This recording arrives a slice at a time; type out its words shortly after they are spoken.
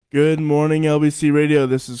Good morning, LBC Radio.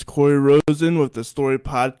 This is Corey Rosen with the Story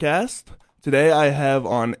Podcast. Today I have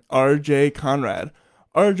on RJ Conrad.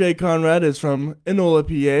 RJ Conrad is from Enola,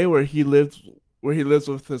 PA, where he lives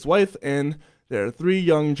with his wife and their 3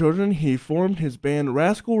 young children. He formed his band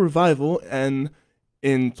Rascal Revival and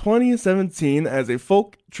in 2017 as a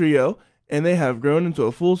folk trio, and they have grown into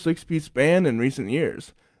a full 6-piece band in recent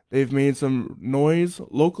years. They've made some noise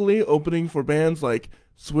locally, opening for bands like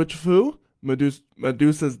Switchfoo,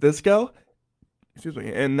 Medusa's Disco,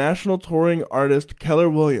 and national touring artist Keller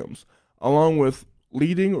Williams. Along with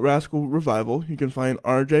leading Rascal Revival, you can find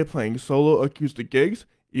RJ playing solo acoustic gigs,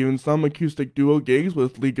 even some acoustic duo gigs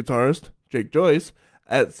with lead guitarist Jake Joyce,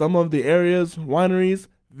 at some of the area's wineries,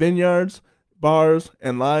 vineyards, bars,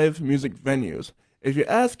 and live music venues. If you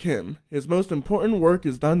ask him, his most important work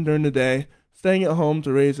is done during the day, staying at home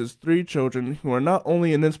to raise his 3 children who are not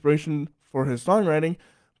only an inspiration for his songwriting,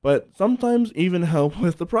 but sometimes even help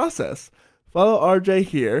with the process. Follow RJ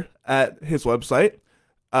here at his website,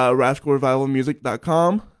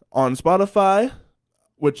 rascalrevivalmusic.com, on Spotify,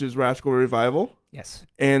 which is Rascal Revival. Yes.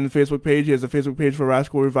 And Facebook page, he has a Facebook page for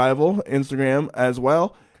Rascal Revival, Instagram as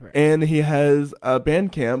well. Correct. And he has a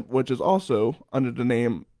Bandcamp, which is also under the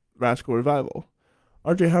name Rascal Revival.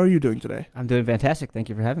 RJ, how are you doing today? I'm doing fantastic. Thank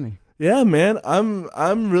you for having me. Yeah, man,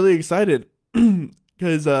 I'm really excited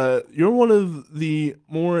because you're one of the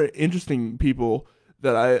more interesting people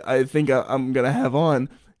that I think I'm gonna have on,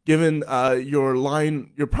 given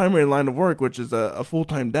your primary line of work, which is a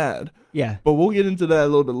full-time dad. Yeah. But we'll get into that a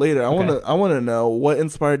little bit later. Okay. I wanna know what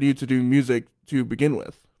inspired you to do music to begin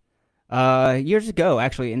with. Years ago,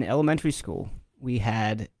 actually, in elementary school, we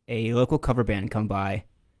had a local cover band come by,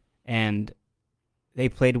 and they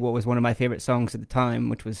played what was one of my favorite songs at the time,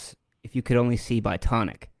 which was "If You Could Only See" by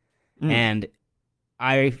Tonic. And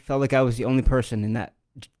I felt like I was the only person in that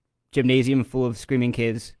gymnasium full of screaming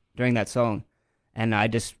kids during that song. And I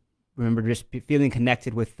just remember just feeling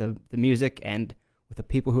connected with the music and with the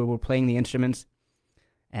people who were playing the instruments.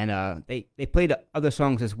 And they played other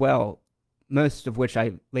songs as well, most of which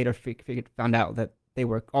I later found out that they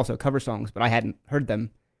were also cover songs, but I hadn't heard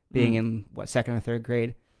them being in, 2nd or 3rd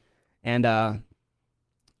grade. And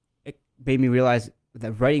it made me realize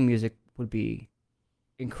that writing music would be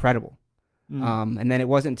incredible. And then it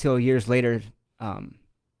wasn't until years later,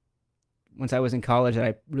 once I was in college, that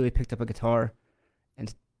I really picked up a guitar.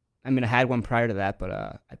 And I mean, I had one prior to that, but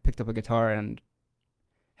I picked up a guitar and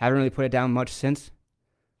haven't really put it down much since.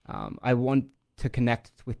 I want to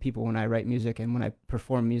connect with people when I write music and when I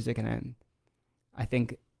perform music, and I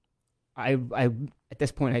think I at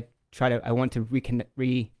this point I want to not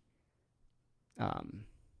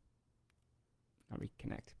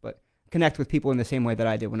reconnect, but connect with people in the same way that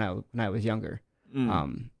I did when I was younger.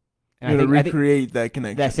 And I think recreate that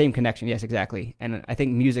connection. That same connection, yes, exactly. And I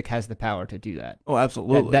think music has the power to do that. Oh,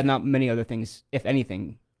 absolutely. That not many other things, if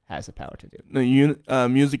anything, has the power to do. No,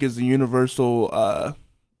 music is the universal.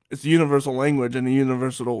 It's the universal language and the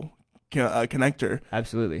universal connector.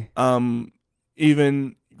 Absolutely.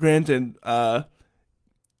 Even granted,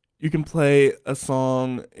 you can play a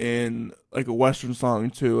song in like a Western song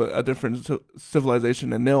to a different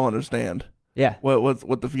civilization, and they'll understand. Yeah.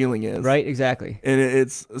 What the feeling is. Right. Exactly. And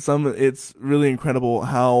it's really incredible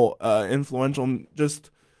how influential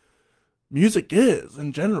just music is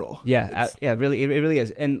in general. Yeah. It really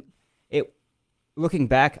is. And looking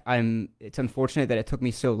back, it's unfortunate that it took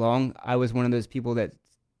me so long. I was one of those people that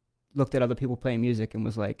looked at other people playing music and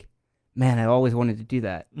was like, man, I always wanted to do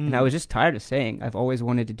that. And I was just tired of saying I've always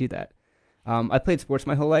wanted to do that. I played sports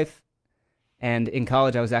my whole life. And in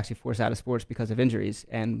college, I was actually forced out of sports because of injuries.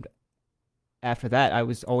 And after that, I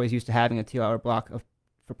was always used to having a 2-hour block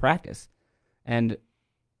for practice. And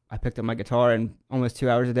I picked up my guitar, and almost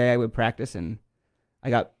 2 hours a day I would practice. And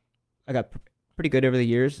I got pretty good over the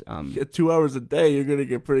years. 2 hours a day, you're gonna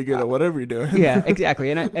get pretty good at whatever you're doing. Yeah,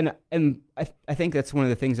 exactly. And I think that's one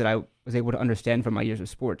of the things that I was able to understand from my years of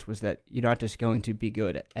sports was that you're not just going to be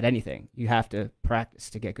good at anything. You have to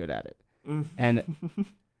practice to get good at it.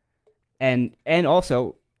 And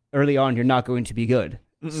also early on, you're not going to be good.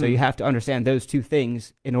 So you have to understand those two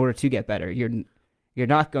things in order to get better. You're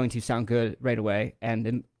not going to sound good right away, and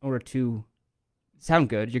in order to sound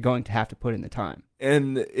good, you're going to have to put in the time.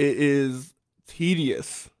 And it is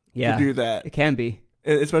tedious to do that. It can be.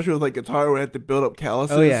 And especially with like guitar, where you have to build up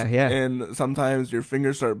calluses. Oh, yeah. And sometimes your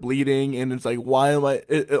fingers start bleeding, and it's like, why am I?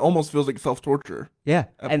 It almost feels like self-torture. Yeah.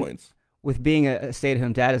 At points. With being a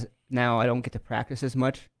stay-at-home dad, now I don't get to practice as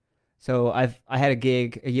much. So I had a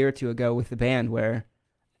gig a year or two ago with the band where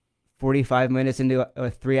 45 minutes into a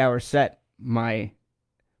 3-hour set, my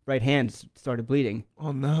right hand started bleeding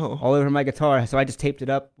Oh no. all over my guitar. So I just taped it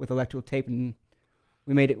up with electrical tape, and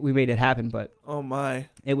we made it happen. But Oh my.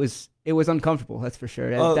 it was uncomfortable. That's for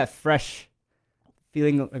sure. Oh. That fresh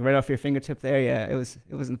feeling like right off your fingertip there. Yeah, it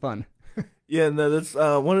wasn't fun. Yeah, no, that's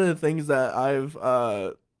one of the things that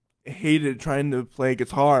I've hated trying to play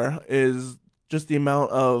guitar is just the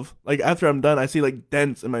amount of like after I'm done, I see like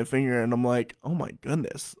dents in my finger, and I'm like, oh my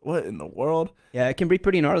goodness, what in the world? Yeah, it can be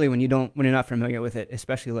pretty gnarly when you're not familiar with it,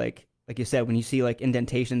 especially like you said, when you see like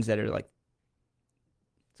indentations that are like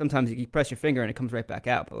sometimes you press your finger and it comes right back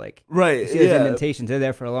out, but like Right, you see those yeah, indentations, they're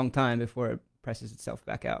there for a long time before it presses itself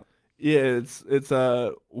back out. yeah. It's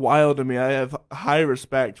wild to me. I have high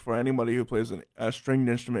respect for anybody who plays a stringed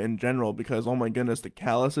instrument in general because oh my goodness, the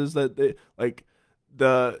calluses that they like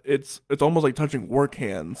it's almost like touching work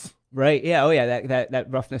hands. Right. Yeah. Oh yeah. That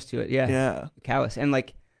roughness to it. Yeah. Yeah. Callus. And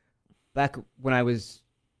like back when I was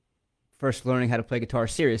first learning how to play guitar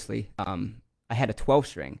seriously, I had a 12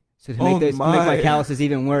 string. So to make my calluses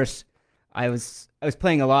even worse, I was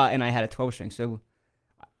playing a lot and I had a 12 string. So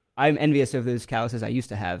I'm envious of those calluses I used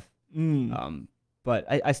to have. But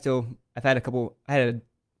I've had I had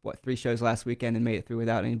 3 shows last weekend and made it through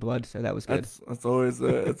without any blood. So that was good. That's always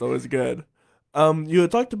it's always good. You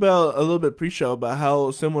had talked about a little bit pre-show about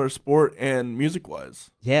how similar sport and music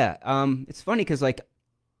was. Yeah. It's funny because like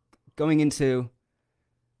going into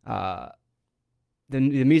the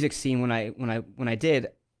music scene when I did,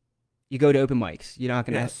 you go to open mics. You're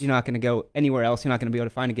not gonna go anywhere else. You're not gonna be able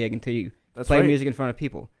to find a gig until you play music in front of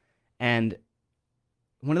people. And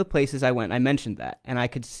one of the places I went, I mentioned that, and I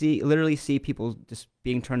could literally see people just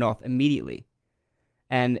being turned off immediately,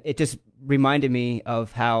 and it just reminded me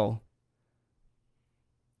of how,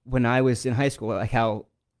 when I was in high school, like how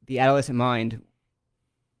the adolescent mind,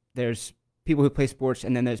 there's people who play sports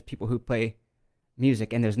and then there's people who play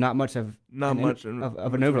music, and there's not much of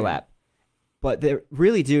an overlap, but they're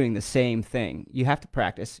really doing the same thing. You have to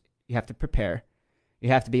practice, you have to prepare, you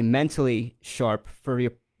have to be mentally sharp for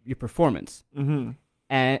your performance. Mm-hmm.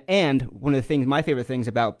 And one of the things, my favorite things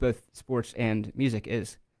about both sports and music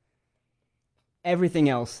is everything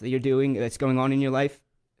else that you're doing that's going on in your life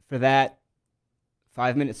for that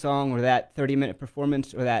 5-minute song or that 30-minute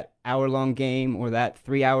performance or that hour-long game or that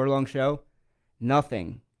 3-hour-long show,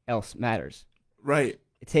 nothing else matters. Right.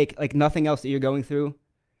 Take like nothing else that you're going through,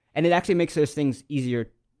 and it actually makes those things easier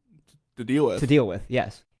to deal with.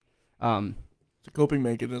 Yes. It's a coping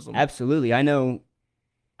mechanism. Absolutely. I know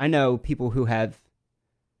people who have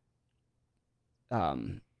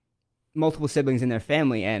multiple siblings in their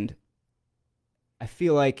family, and I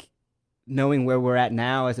feel like knowing where we're at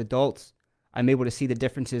now as adults, I'm able to see the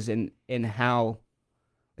differences in how,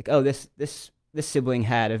 like, oh, this sibling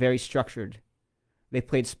had a very structured, they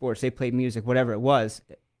played sports, they played music, whatever it was,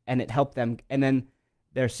 and it helped them. And then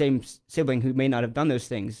their same sibling who may not have done those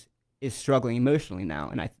things is struggling emotionally now.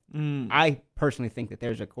 And I personally think that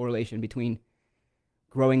there's a correlation between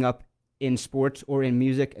growing up in sports or in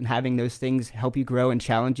music and having those things help you grow and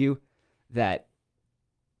challenge you that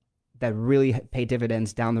really pay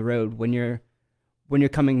dividends down the road when you're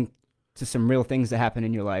coming to some real things that happen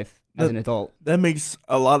in your life as an adult. That makes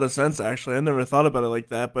a lot of sense, actually. I never thought about it like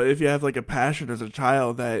that. But if you have like a passion as a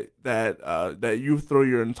child that you throw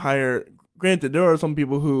your entire, granted, there are some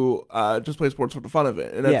people who just play sports for the fun of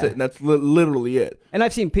it, and that's it. And that's literally it. And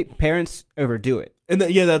I've seen parents overdo it. And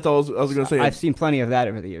that's all I was going to say. I've seen plenty of that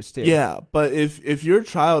over the years too. Yeah, but if your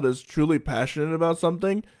child is truly passionate about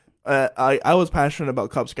something, I was passionate about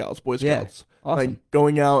Cub Scouts, Boy Scouts. Awesome. Like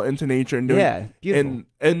going out into nature and doing beautiful.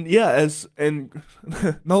 And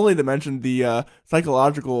not only to mention the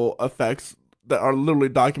psychological effects that are literally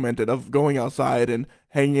documented of going outside and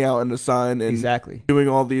hanging out in the sun and doing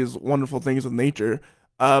all these wonderful things with nature,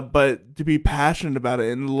 but to be passionate about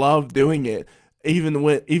it and love doing it, even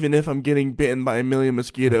if I'm getting bitten by a million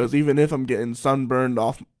mosquitoes, even if I'm getting sunburned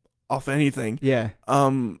off anything. Yeah.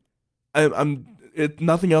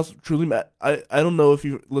 Nothing else truly I don't know if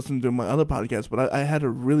you listened to my other podcast, but I had a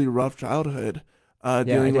really rough childhood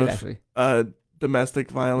dealing with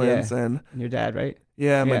domestic violence and your dad, right?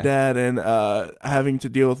 Yeah, my dad, and having to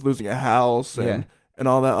deal with losing a house and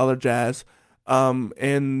all that other jazz.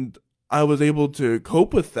 And I was able to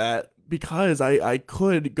cope with that because I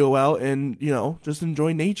could go out and, just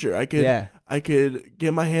enjoy nature. I could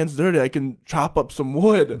get my hands dirty. I can chop up some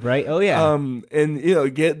wood. Right. Oh yeah. And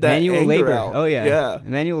get that manual anger labor out. Oh yeah. Yeah.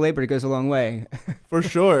 Manual labor goes a long way. For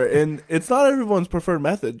sure. And it's not everyone's preferred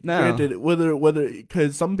method. No. Granted, whether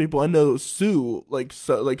because some people I know sew like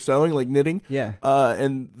sewing, like knitting. Yeah.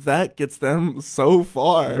 And that gets them so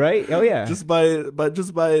far. Right. Oh yeah. Just by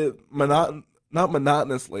not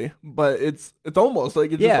monotonously, but it's almost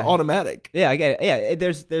like it's just automatic. Yeah, I get it. Yeah,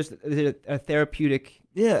 there's a therapeutic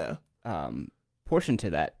Yeah. Portion to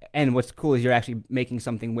that. And what's cool is you're actually making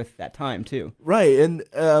something with that time too. Right. And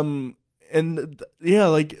yeah,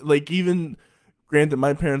 like even granted,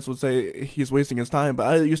 my parents would say he's wasting his time, but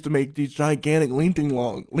I used to make these gigantic Lincoln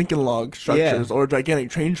log structures or gigantic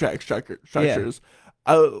train track structures.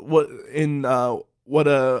 What an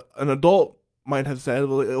adult might have said,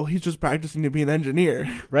 well, he's just practicing to be an engineer,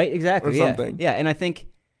 right? Exactly, or something. Yeah, and I think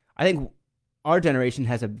our generation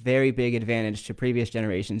has a very big advantage to previous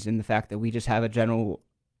generations in the fact that we just have a general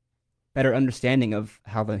better understanding of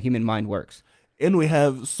how the human mind works, and we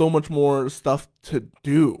have so much more stuff to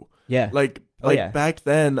do. Yeah, like back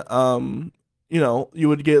then, you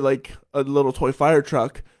would get like a little toy fire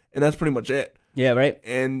truck, and that's pretty much it. Yeah, right.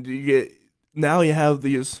 And now you have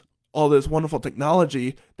all this wonderful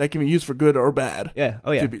technology that can be used for good or bad. Yeah.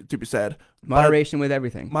 Oh yeah. To be said. Moderation with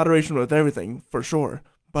everything. Moderation with everything, for sure.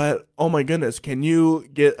 But oh my goodness, can you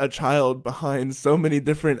get a child behind so many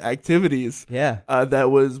different activities? Yeah.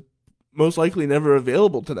 That was most likely never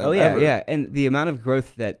available to them. Oh yeah, ever. Yeah. And the amount of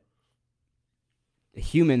growth that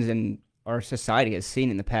humans and our society has seen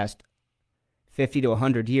in the past 50 to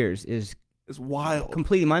 100 years is wild.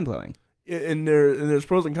 Completely mind blowing. And there's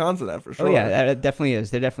pros and cons to that, for sure. Oh yeah, that definitely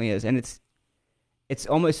is. There definitely is, and it's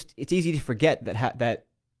easy to forget that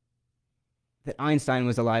Einstein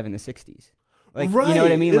was alive in the '60s. Like, right. You know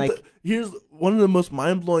what I mean? Here's one of the most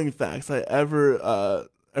mind blowing facts I ever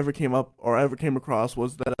came across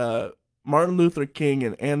was that Martin Luther King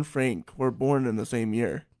and Anne Frank were born in the same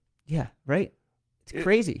year. Yeah, right. It's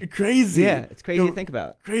crazy. Crazy. Yeah, it's crazy to think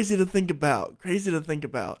about. Crazy to think about.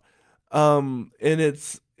 And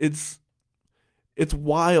it's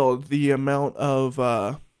wild the amount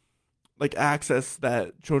of access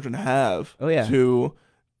that children have to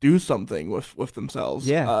do something with themselves.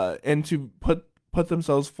 Yeah. And to put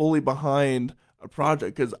themselves fully behind a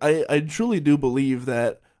project, because I truly do believe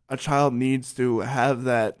that a child needs to have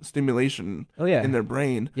that stimulation in their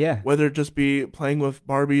brain. Yeah. Whether it just be playing with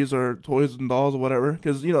Barbies or toys and dolls or whatever,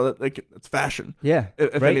 because it's fashion. Yeah.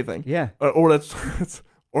 If anything. Yeah. Or that's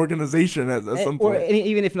organization at some point. Or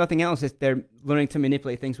even if nothing else, they're learning to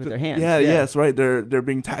manipulate things with their hands. Yeah. Yes. Right. They're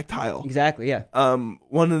being tactile. Exactly. Yeah.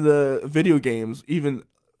 One of the video games, even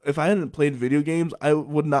if I hadn't played video games, I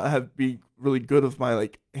would not have be really good with my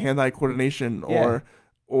hand-eye coordination or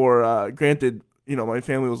granted. My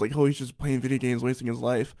family was like, oh, he's just playing video games, wasting his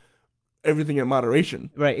life. Everything in moderation.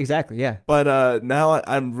 Right, exactly, yeah. But now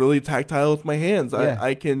I'm really tactile with my hands. Yeah.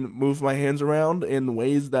 I can move my hands around in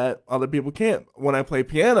ways that other people can't. When I play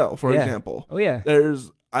piano, for example. Oh, yeah.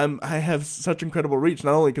 I have such incredible reach,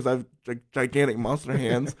 not only because I have gigantic monster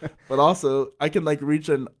hands, but also I can reach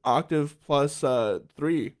an octave plus 2 or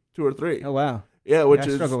 3. Oh, wow. Yeah, which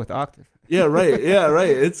is... I struggle with the octave. Yeah, right. Yeah, right.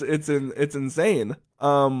 It's insane.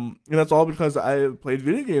 And that's all because I played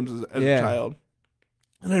video games as a child,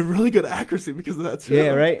 and I have really good accuracy because of that too. Yeah,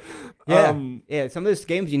 right. Yeah, some of those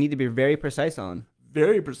games you need to be very precise on.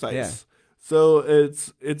 Very precise. Yeah. So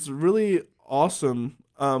it's really awesome.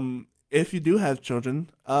 If you do have children,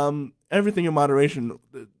 everything in moderation.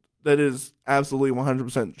 That is absolutely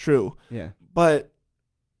 100% true. Yeah. But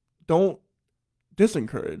don't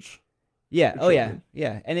disencourage. Yeah. Oh yeah.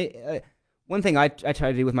 Yeah. And one thing I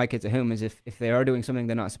try to do with my kids at home is if they are doing something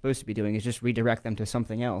they're not supposed to be doing, is just redirect them to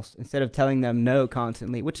something else instead of telling them no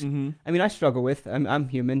constantly. Which I mean, I struggle with. I'm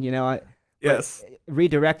human, Yes.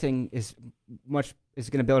 Redirecting is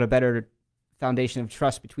going to build a better foundation of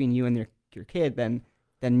trust between you and your kid than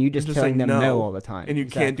you just telling them no all the time. And you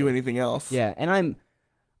can't do anything else. Yeah. And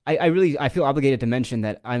I feel obligated to mention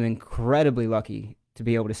that I'm incredibly lucky to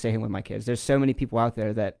be able to stay home with my kids. There's so many people out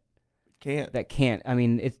there that can't. I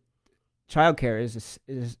mean, childcare is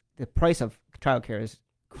the price of childcare is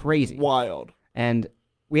crazy, wild, and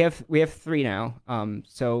we have 3 now.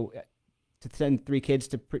 So to send 3 kids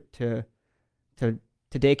to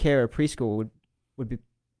daycare or preschool would be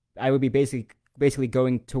I would be basically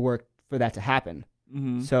going to work for that to happen.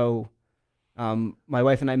 Mm-hmm. So, my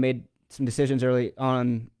wife and I made some decisions early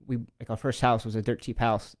on. Our first house was a dirt cheap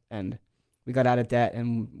house, and we got out of debt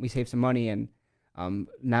and we saved some money, and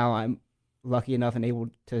now I'm lucky enough and able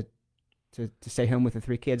to stay home with the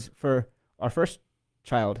 3 kids. For our first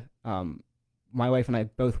child, my wife and I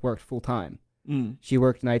both worked full time. Mm. She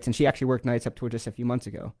worked nights, and she actually worked nights up to just a few months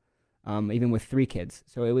ago, even with 3 kids.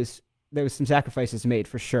 So there was some sacrifices made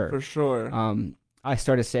for sure. For sure. I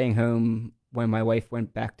started staying home when my wife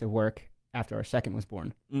went back to work after our second was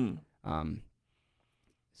born. Mm.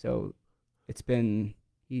 So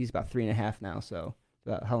he's about 3.5 now. So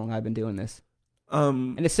about how long I've been doing this.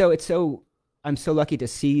 And it's so I'm so lucky to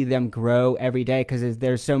see them grow every day because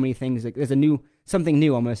there's so many things. Like, there's something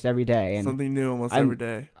new almost every day, and Something new almost every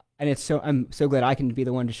day. And I'm so glad I can be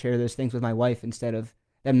the one to share those things with my wife instead of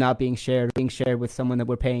them not being shared with someone that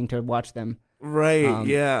we're paying to watch them. Right.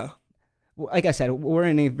 Yeah. Like I said, we're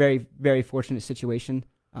in a very, very fortunate situation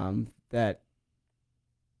that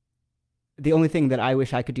the only thing that I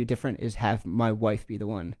wish I could do different is have my wife be the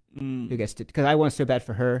one who gets to, because I want so bad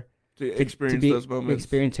for her to experience those moments,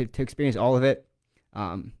 to experience all of it.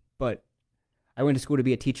 But I went to school to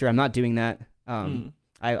be a teacher. I'm not doing that.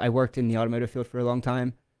 I worked in the automotive field for a long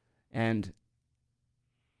time, and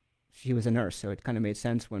she was a nurse, so it kind of made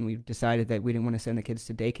sense when we decided that we didn't want to send the kids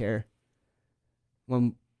to daycare.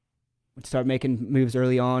 When we'd start making moves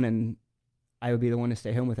early on, and I would be the one to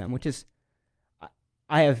stay home with them, which is,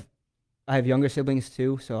 I have younger siblings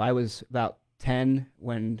too, so I was about 10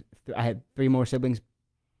 when I had 3 more siblings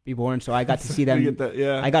be born, so I got to see them.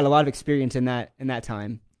 I got a lot of experience in that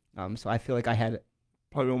time. So I feel like I had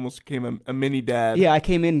probably almost became a mini dad. Yeah, I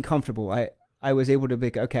came in comfortable. I was able to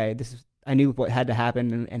be okay. I knew what had to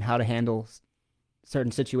happen and how to handle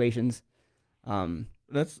certain situations.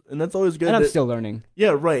 That's always good. And I'm still learning.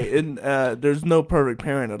 Yeah, right. And there's no perfect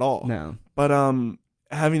parent at all. No. But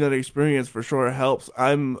having that experience for sure helps.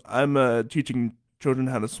 I'm teaching children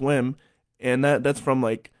how to swim, and that's from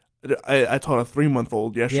like I taught a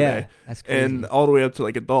 3-month-old yesterday. Yeah, that's crazy. And all the way up to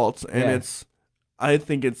like adults, and I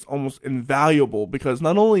think it's almost invaluable because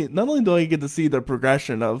not only do I get to see the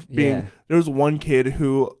progression of being there was one kid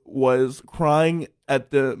who was crying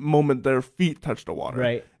at the moment their feet touched the water.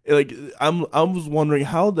 Right. Like I was wondering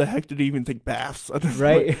how the heck did he even take baths at this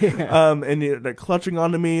point? And they're clutching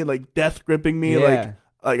onto me, like death gripping me, like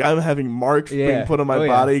I'm having marks being put on my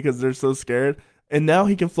body because they're so scared. And now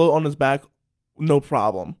he can float on his back, no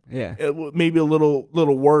problem. Yeah, maybe a little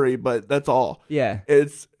worry, but that's all. Yeah,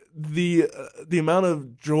 it's the amount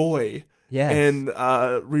of joy and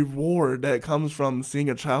reward that comes from seeing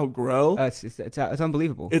a child grow. It's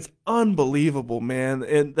unbelievable. It's unbelievable, man,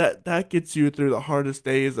 and that gets you through the hardest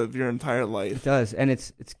days of your entire life. It does, and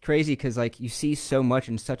it's crazy because like you see so much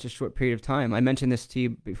in such a short period of time. I mentioned this to you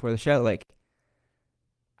before the show. Like,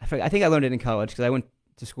 I think I learned it in college because I went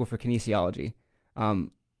to school for kinesiology.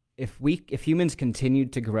 If humans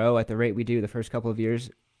continued to grow at the rate we do the first couple of years,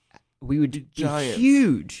 we would be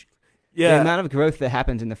huge. Yeah. The amount of growth that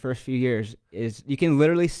happens in the first few years is you can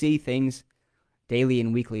literally see things daily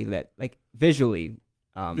and weekly that like visually.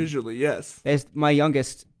 Visually, yes. As my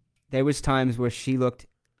youngest, there was times where she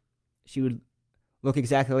would look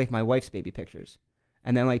exactly like my wife's baby pictures,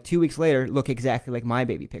 and then like 2 weeks later, look exactly like my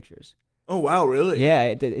baby pictures. Oh wow, really? Yeah,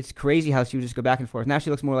 it's crazy how she would just go back and forth. Now she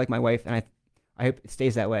looks more like my wife, and I hope it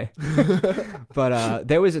stays that way. But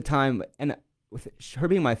there was a time, and with her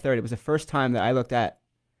being my third, it was the first time that I looked at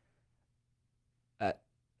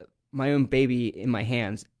my own baby in my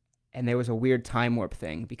hands, and there was a weird time warp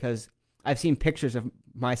thing because I've seen pictures of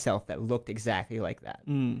myself that looked exactly like that.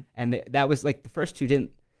 And that was like the first two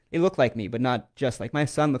didn't. They look like me, but not just like my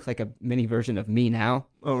son looks like a mini version of me now.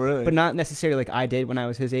 Oh, really? But not necessarily like I did when I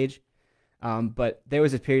was his age. But there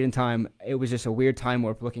was a period in time, it was just a weird time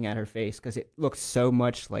warp looking at her face because it looked so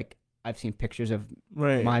much like I've seen pictures of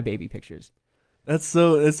my baby pictures. It's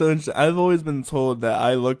so interesting. I've always been told that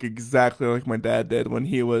I look exactly like my dad did when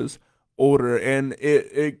he was older, and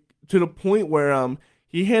it to the point where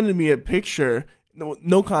he handed me a picture,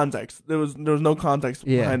 no context. There was no context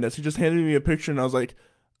behind this. He just handed me a picture, and I was like,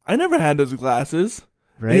 I never had those glasses.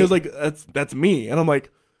 Right. And he was like, that's me, and I'm like,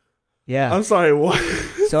 yeah. I'm sorry, what?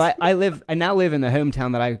 So I now live in the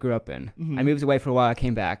hometown that I grew up in. Mm-hmm. I moved away for a while. I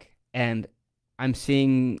came back, and I'm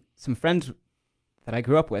seeing some friends that I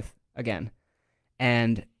grew up with again.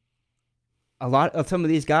 And a lot of some of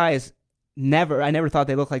these guys, I never thought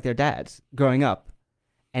they looked like their dads growing up.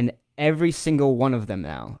 And every single one of them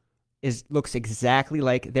now looks exactly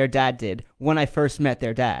like their dad did when I first met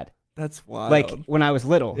their dad. That's wild. Like when I was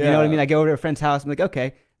little. Yeah. You know what I mean? I go over to a friend's house. I'm like,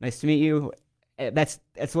 okay, nice to meet you. That's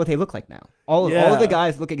what they look like now. All of the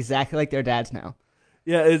guys look exactly like their dads now.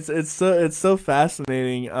 Yeah, it's so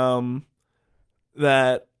fascinating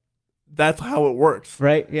that's how it works.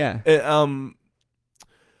 Right? Yeah.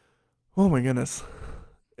 Oh my goodness,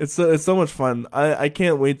 it's so much fun. I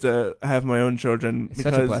can't wait to have my own children. It's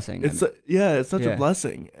such a blessing. It's such a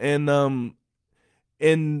blessing, and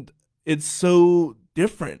it's so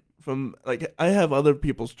different from like I have other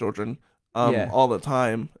people's children all the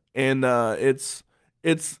time, and it's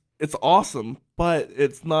awesome, but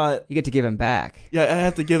it's not. You get to give them back. Yeah, I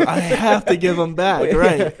have to give them back,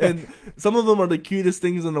 right? And some of them are the cutest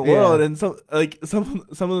things in the world, and some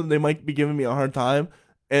of them they might be giving me a hard time.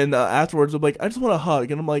 And afterwards, I'm like, I just want a hug.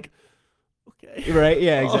 And I'm like, okay. Right?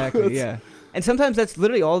 Yeah, Oh, exactly. Yeah. And sometimes that's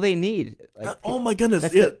literally all they need. Like, oh my goodness!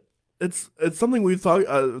 that's Yeah, it's something we've talked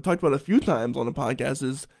about a few times on the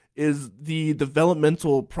podcast. Is the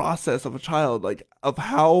developmental process of a child, like of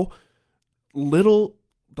how little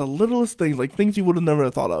the littlest things, like things you would have never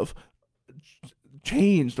thought of,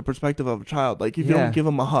 change the perspective of a child. Like if you don't Yeah. give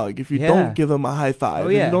them a hug, if you Yeah. don't give them a high five, Oh,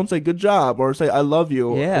 if yeah. you don't say good job or say I love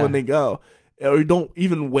you Yeah. when they go, or you don't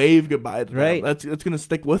even wave goodbye to Right. them, it's gonna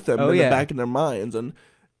stick with them Oh, in yeah. the back of their minds. And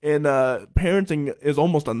parenting is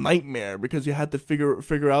almost a nightmare because you have to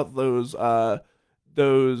figure out those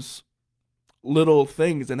little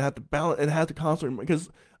things and have to balance and have to constantly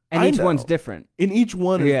because And each one's different. in each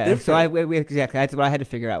one is Yeah. different. So exactly. That's what I had to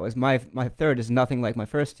figure out was my third is nothing like my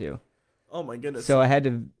first two. Oh my goodness. So I had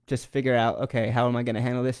to just figure out, okay, how am I going to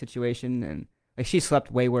handle this situation? And like she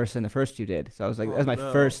slept way worse than the first two did. So I was like, that was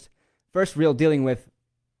my first real dealing with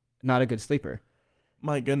not a good sleeper.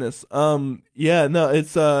 My goodness. Yeah, no,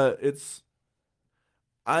 it's I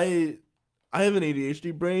have an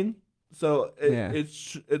ADHD brain, so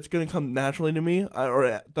it's gonna come naturally to me, or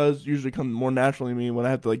it does usually come more naturally to me when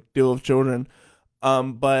I have to like deal with children.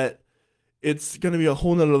 But it's gonna be a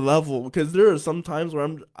whole nother level because there are some times where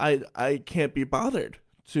I can't be bothered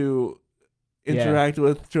to interact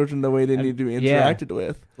with children the way they need to be interacted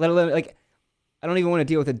with. Let alone like I don't even want to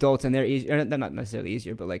deal with adults and they're easier. They're not necessarily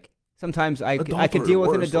easier, but like sometimes I could deal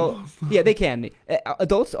with an adult. Yeah, they can.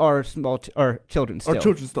 Adults are or children still. Or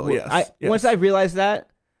children still. Yes. Once I realized that,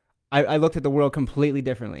 I looked at the world completely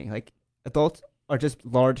differently. Like adults are just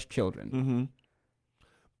large children. Mm-hmm.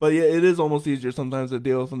 But yeah, it is almost easier sometimes to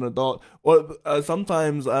deal with an adult. Or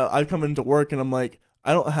sometimes I come into work and I'm like,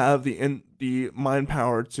 I don't have the mind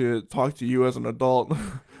power to talk to you as an adult.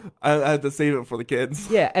 I have to save it for the kids.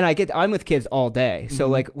 Yeah, and I'm with kids all day. So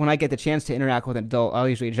like when I get the chance to interact with an adult, I'll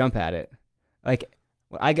usually jump at it. Like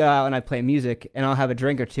I go out and I play music and I'll have a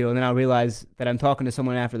drink or two and then I'll realize that I'm talking to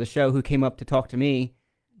someone after the show who came up to talk to me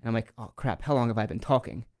and I'm like, oh crap, how long have I been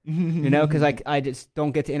talking? You know, because like I just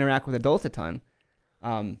don't get to interact with adults a ton.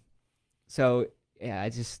 So yeah,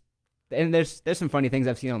 and there's some funny things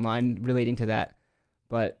I've seen online relating to that,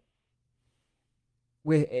 but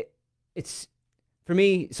it's for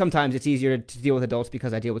me sometimes it's easier to deal with adults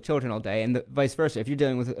because I deal with children all day, and vice versa. If you're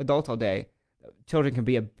dealing with adults all day, children can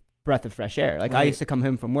be a breath of fresh air. Like I used to come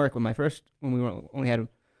home from work when we only had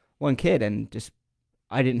one kid, and just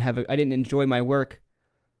I didn't enjoy my work,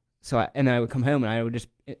 and then I would come home and I would just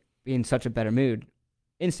be in such a better mood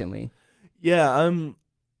instantly. Yeah,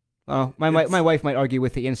 Well, my wife might argue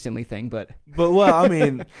with the instantly thing, but well, I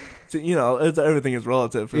mean, everything is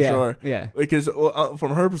relative for sure. Yeah, because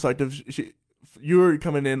from her perspective, you're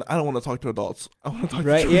coming in. I don't want to talk to adults. I want to talk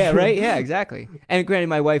to children. Yeah, right. Yeah, exactly. And granted,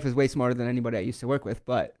 my wife is way smarter than anybody I used to work with,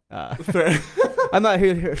 but I'm not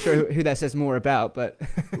sure who that says more about. But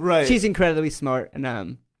right, she's incredibly smart,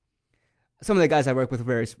 and some of the guys I work with are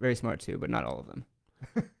very very smart too, but not all of them.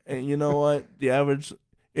 And you know what? The average.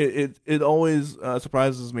 It always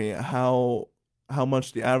surprises me how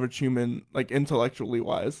much the average human, like intellectually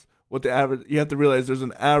wise, you have to realize there's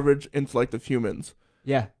an average intellect of humans.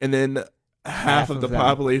 Yeah. And then half of the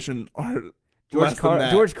population are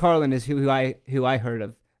George Carlin is who I heard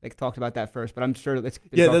of, like talked about that first, but I'm sure it's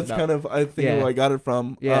that's kind of I think where I got it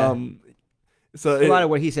from. Yeah. So a lot of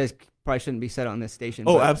what he says probably shouldn't be said on this station.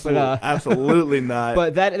 Oh, absolutely, absolutely not.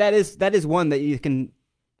 But that is one that you can.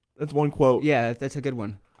 That's one quote. Yeah, that's a good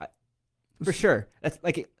one. For sure. That's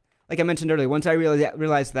like I mentioned earlier. Once I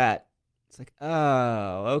realized that, it's like,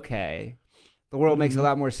 oh, okay. The world makes a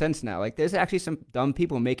lot more sense now. Like, there's actually some dumb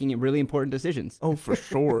people making really important decisions. Oh, for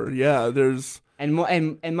sure. Yeah, there's and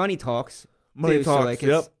money talks. Money too, talks. So like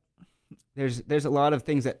yep. There's a lot of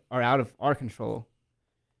things that are out of our control.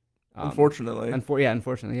 Unfortunately.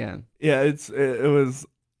 Unfortunately, yeah. Yeah, it was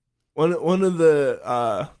one of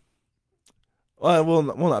the. Well, we'll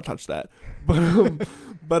not touch that,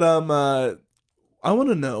 but I want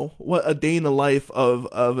to know what a day in the life of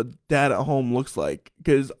a dad at home looks like,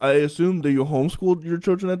 because I assume that you homeschool your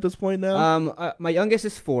children at this point now. My youngest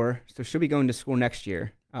is 4, so she'll be going to school next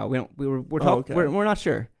year. We're not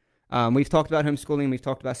sure. We've talked about homeschooling. We've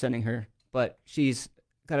talked about sending her, but she's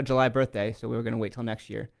got a July birthday, so we were going to wait till next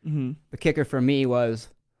year. Mm-hmm. The kicker for me was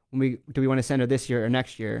do we want to send her this year or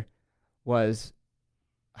next year? Was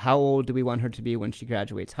how old do we want her to be when she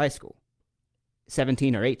graduates high school?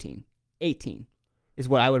 17 or 18? 18 is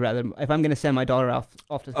what I would rather. If I'm going to send my daughter off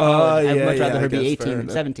to college, I'd much rather her be 18 than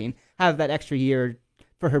 17. Have that extra year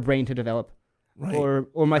for her brain to develop. Right. Or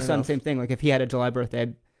my son, same thing. Like if he had a July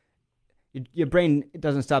birthday, your brain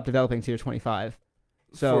doesn't stop developing until you're 25.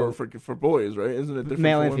 So for boys, right? Isn't it different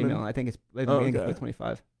male for and women? female? I think it's okay.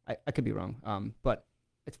 25. I could be wrong. But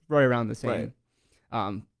it's right around the same.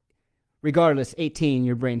 Right. Regardless, 18,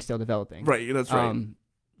 your brain's still developing. Right, that's right.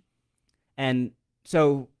 And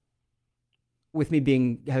so, with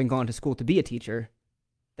me having gone to school to be a teacher,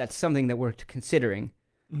 that's something that we're considering.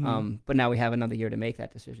 Mm-hmm. But now we have another year to make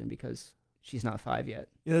that decision because she's not 5 yet.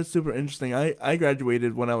 Yeah, that's super interesting. I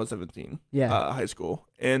graduated when I was 17. Yeah. High school,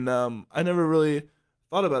 and I never really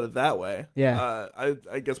thought about it that way. Yeah.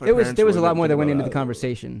 I guess there was a lot didn't more that think went about into it. the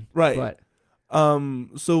conversation. Right. But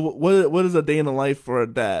So what is a day in the life for a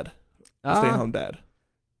dad? Stay at home dad.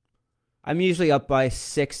 I'm usually up by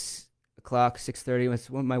 6 o'clock,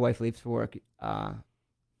 6:30 when my wife leaves for work.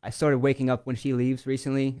 I started waking up when she leaves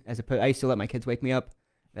recently. I used to let my kids wake me up,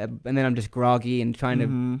 and then I'm just groggy and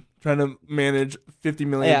trying to manage 50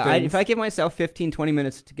 million Yeah, things. if I give myself 15, 20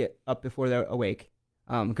 minutes to get up before they're awake.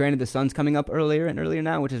 Granted, the sun's coming up earlier and earlier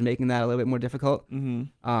now, which is making that a little bit more difficult.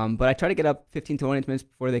 Mm-hmm. But I try to get up 15, 20 minutes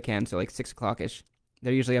before they can, so like 6 o'clock-ish.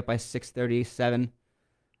 They're usually up by 6:30, 7.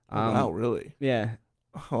 Wow, really? Yeah.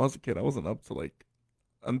 When I was a kid, I wasn't up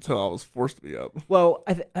until I was forced to be up. Well,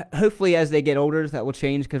 hopefully as they get older, that will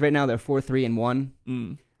change, because right now they're 4, 3, and 1.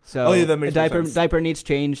 Mm. So that makes a more sense. diaper needs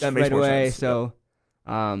changed That makes right more away. sense. So,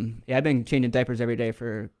 I've been changing diapers every day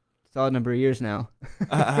for a solid number of years now.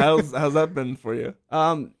 How's that been for you?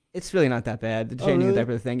 It's really not that bad. The changing really? the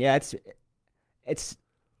diaper thing. Yeah, it's.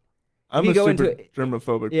 I'm you a go super into it-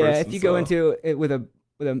 germophobic Yeah, person. if you go into it with a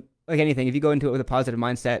like anything, if you go into it with a positive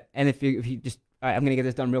mindset, and if you just, all right, I'm gonna get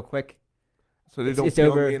this done real quick. so they don't it's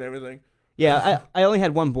feel over. me and everything. Yeah, I only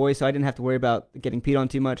had one boy, so I didn't have to worry about getting peed on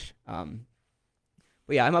too much.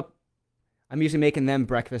 But yeah, I'm up. I'm usually making them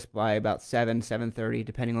breakfast by about 7:30,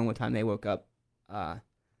 depending on what time they woke up. And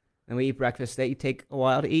we eat breakfast. They take a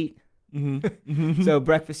while to eat, Mm-hmm. so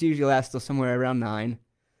breakfast usually lasts till somewhere around 9.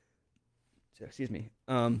 So, excuse me.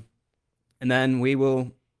 And then we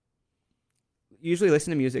will usually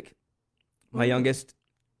listen to music. My youngest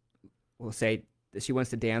will say that she wants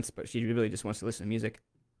to dance, but she really just wants to listen to music.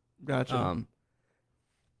 Gotcha.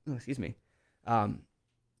 Excuse me.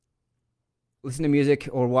 Listen to music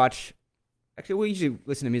or watch. Actually, we usually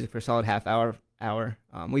listen to music for a solid half hour.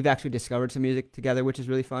 We've actually discovered some music together, which is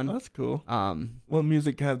really fun. That's cool. What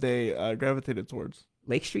music have they gravitated towards?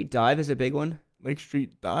 Lake Street Dive is a big one. Lake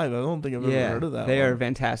Street Dive. I don't think I've ever heard of that. They one. are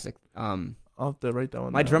fantastic. I'll have to write that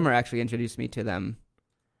one My down. drummer actually introduced me to them,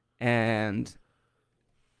 and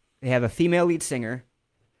they have a female lead singer,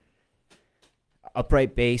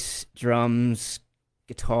 upright bass, drums,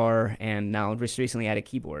 guitar, and now just recently added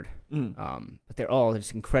keyboard. But they're all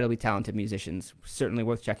just incredibly talented musicians. Certainly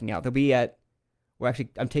worth checking out. They'll be at.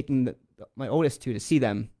 I'm taking my oldest two to see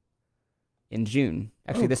them in June.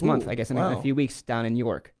 Actually, this month, I guess, in a few weeks down in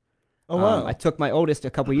York. Oh wow! I took my oldest a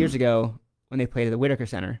couple years ago when they played at the Whitaker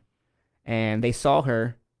Center, and they saw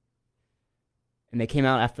her, and they came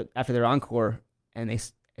out after their encore, and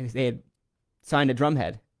they had signed a drum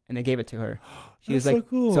head, and they gave it to her. She was like, so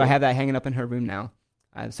cool. So I have that hanging up in her room now.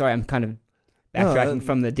 Sorry, I'm kind of backtracking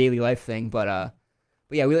from the daily life thing, but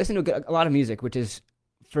yeah, we listen to a lot of music, which is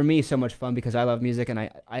for me so much fun because I love music, and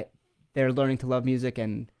they're learning to love music,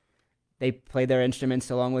 and they play their instruments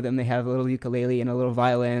along with them. They have a little ukulele and a little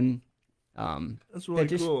violin. That's really they're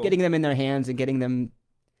just cool. getting them in their hands and getting them.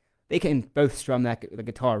 They can both strum the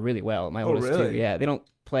guitar really well. My oldest really? too. Yeah, they don't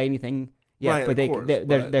play anything yet, Right, but of course,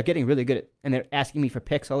 they're getting really good at, and they're asking me for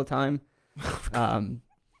picks all the time.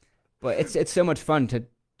 But it's so much fun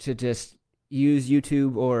to just use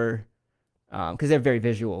YouTube or because they're very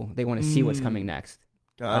visual. They want to see what's coming next.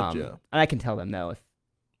 Gotcha. And I can tell them no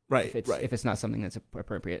if it's not something that's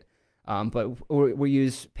appropriate. But we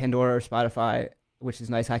use Pandora or Spotify, which is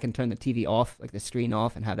nice. I can turn the TV off, like the screen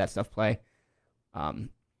off, and have that stuff play.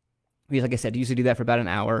 Like I said, usually do that for about an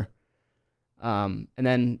hour. And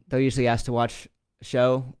then they'll usually ask to watch a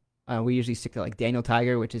show. We usually stick to like Daniel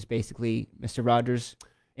Tiger, which is basically Mr. Rogers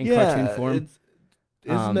in cartoon form.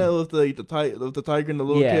 Isn't that with the tiger and the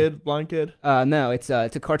little kid, blind kid? No, it's a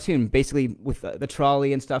cartoon basically with the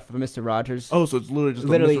trolley and stuff for Mr. Rogers. Oh, so it's literally just a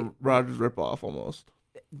Mr. Rogers ripoff almost.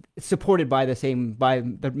 It's supported by the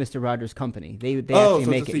Mr. Rogers company. They so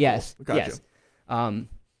actually make it's a it. sequel. Yes, Gotcha. yes. I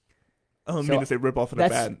don't mean to say ripoff in a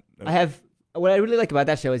bad. What I really like about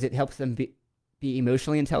that show is it helps them be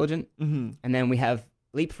emotionally intelligent, Mm-hmm. and then we have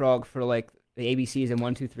Leapfrog for like the ABCs and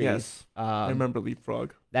 1, 2, 3s. Yes, I remember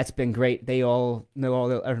Leapfrog. That's been great. They all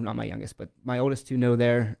know or not my youngest, but my oldest two know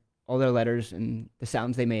all their letters and the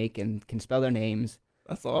sounds they make and can spell their names.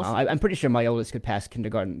 That's awesome. I'm pretty sure my oldest could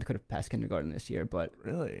have passed kindergarten this year, but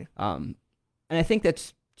really, and I think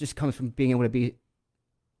that's just comes from being able to be.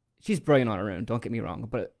 She's brilliant on her own. Don't get me wrong,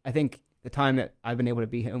 but I think the time that I've been able to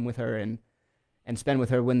be home with her and and spend with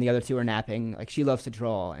her when the other two are napping. Like she loves to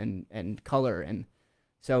draw and color, and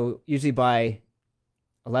so usually by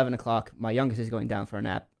 11 o'clock, my youngest is going down for a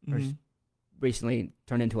nap. Or recently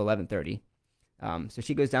turned into 11:30. So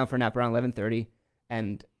she goes down for a nap around 11:30,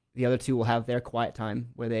 and the other two will have their quiet time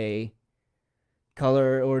where they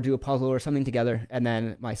color or do a puzzle or something together, and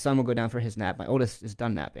then my son will go down for his nap. My oldest is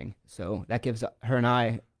done napping, so that gives her and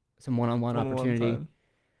I some one-on-one opportunity.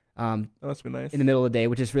 That must be nice. In the middle of the day,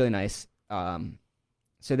 which is really nice.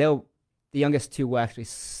 So the youngest two will actually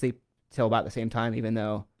sleep till about the same time, even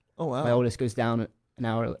though my oldest goes down an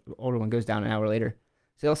hour, older one goes down an hour later.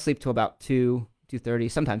 So they'll sleep till about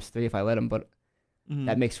 2:30, sometimes 3 if I let them, but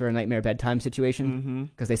that makes for a nightmare bedtime situation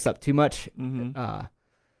because they slept too much.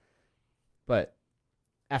 But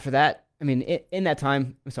after that, I mean, in that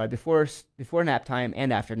time, before nap time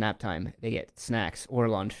and after nap time, they get snacks or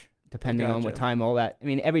lunch, depending on what time, all that. I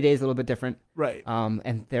mean, every day is a little bit different. Right.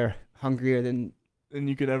 And they're hungrier than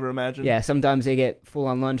you could ever imagine. Yeah, sometimes they get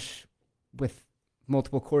full-on lunch with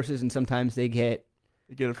multiple courses, and sometimes they get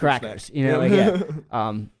a crackers. snack. You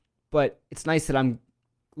know, but it's nice that I'm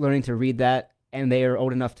learning to read that, and they are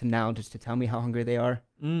old enough to now just to tell me how hungry they are.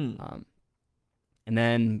 And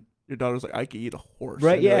then your daughter's like, I could eat a horse.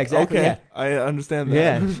 Right, yeah, like, exactly. Okay, yeah. I understand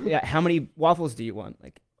that. Yeah. How many waffles do you want?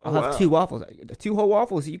 Like, I'll have 2 waffles. 2 whole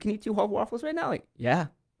waffles. You can eat 2 whole waffles right now? Like, yeah.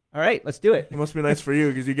 All right, let's do it. It must be nice for you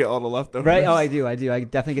because you get all the leftovers. Right? Oh, I do. I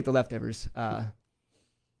definitely get the leftovers.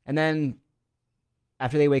 And then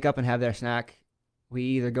after they wake up and have their snack, we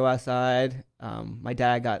either go outside. My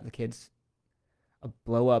dad got the kids a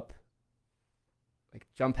blow-up like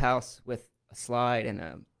jump house with a slide and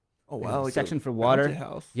a like section for water.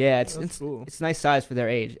 House. Yeah, it's cool. It's a nice size for their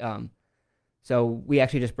age. So we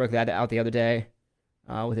actually just broke that out the other day,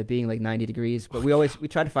 with it being like 90 degrees. But we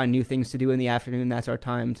try to find new things to do in the afternoon. That's our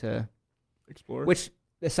time to explore. Which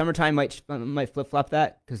the summertime might flip flop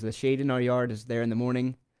that because the shade in our yard is there in the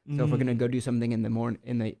morning. So if we're gonna go do something in the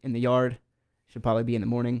in the yard, it should probably be in the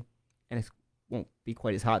morning, and it won't be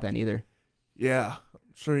quite as hot then either. Yeah,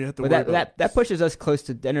 sure you have to. But that pushes us close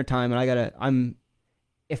to dinner time, and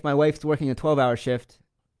if my wife's working a 12-hour shift,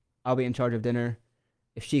 I'll be in charge of dinner.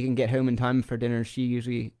 If she can get home in time for dinner, she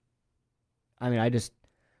usually, my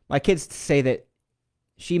kids say that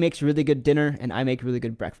she makes really good dinner and I make really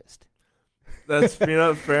good breakfast. That's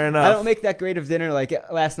fair enough. I don't make that great of dinner. Like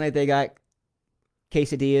last night they got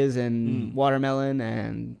quesadillas and watermelon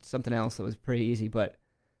and something else that was pretty easy. But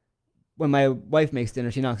when my wife makes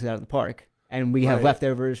dinner, she knocks it out of the park. And we have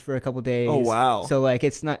leftovers for a couple days. Oh, wow. So like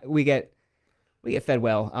it's not, we get fed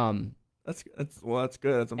well. That's good.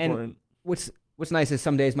 That's important. And what's nice is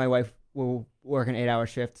some days my wife will work an 8-hour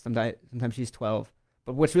shift. Sometimes she's 12.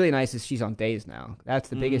 But what's really nice is she's on days now. That's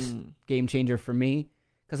the biggest game changer for me.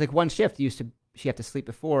 Because like one shift she had to sleep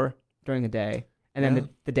before during the day, and then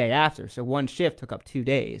the day after. So one shift took up 2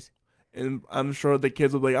 days. And I'm sure the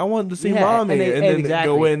kids will be like, I wanted to see mommy, and then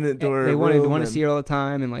go into her They room want to see her all the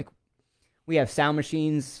time, and like we have sound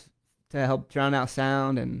machines to help drown out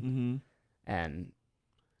sound and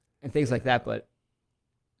things like that. But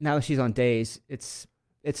now that she's on days, it's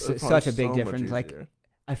such a big difference. Like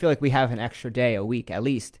I feel like we have an extra day a week at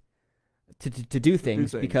least to do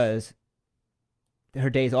things because her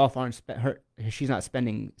days off aren't she's not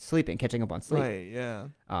spending sleeping, catching up on sleep. Right. Yeah.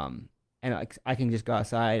 And I can just go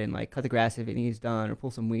outside and like cut the grass if it needs done, or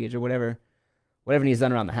pull some weeds or whatever needs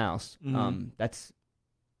done around the house.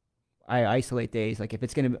 I isolate days. Like if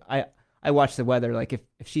it's gonna, I watch the weather. Like if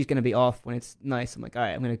she's gonna be off when it's nice, I'm like, all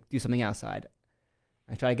right, I'm gonna do something outside.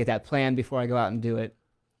 I try to get that planned before I go out and do it.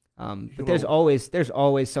 But there's always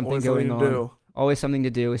something going on. Always something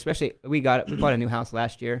to do. Especially we bought a new house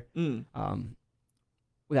last year.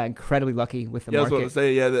 We got incredibly lucky with the market. I was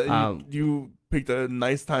going to say, you picked a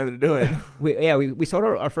nice time to do it. we sold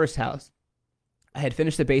our first house. I had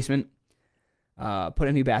finished the basement, put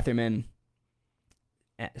a new bathroom in.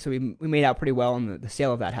 So we made out pretty well on the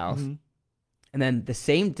sale of that house. And then the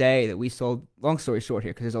same day that we sold, long story short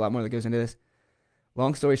here, because there's a lot more that goes into this.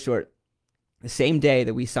 Long story short, the same day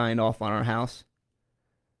that we signed off on our house,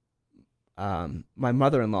 my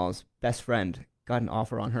mother-in-law's best friend got an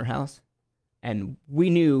offer on her house. And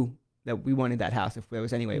we knew that we wanted that house if there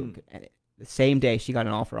was any way we could. And the same day she got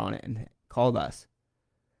an offer on it and called us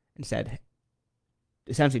and said,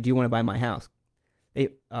 essentially, do you want to buy my house?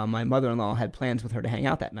 My mother-in-law had plans with her to hang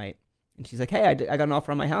out that night. And she's like, hey, I got an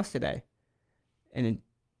offer on my house today. And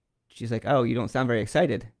she's like, oh, you don't sound very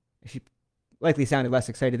excited. She likely sounded less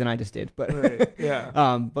excited than I just did. But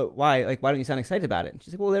but why? Like, why don't you sound excited about it? And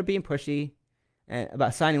she's like, well, they're being pushy and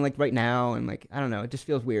about signing like right now. And like, I don't know, it just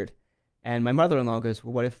feels weird. And my mother-in-law goes,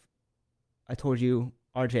 well, what if I told you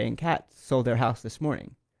RJ and Kat sold their house this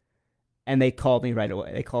morning. And they called me right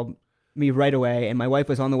away. And my wife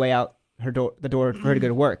was on the way out the door for her to go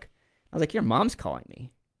to work. I was like, your mom's calling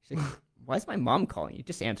me. She's like, why is my mom calling you?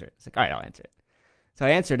 Just answer it. It's like, all right, I'll answer it. So I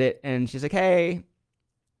answered it, and she's like, hey,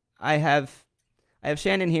 I have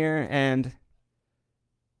Shannon here, and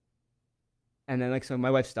then like so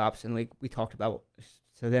my wife stops, and like we talked about.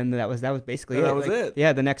 So then that was basically it. That was it.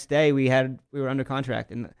 Yeah, the next day we were under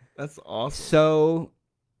contract, and that's awesome. So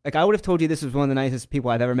like I would have told you this was one of the nicest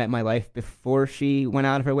people I've ever met in my life before she went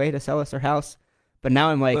out of her way to sell us her house. But now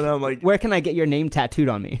I'm like, where can I get your name tattooed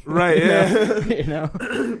on me? Right, yeah. You know?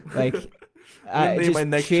 Like, it just my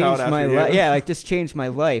next changed my life. Yeah, like, just changed my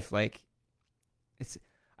life. Like,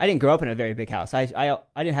 I didn't grow up in a very big house. I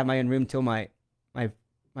didn't have my own room till my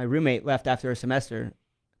roommate left after a semester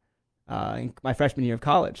in my freshman year of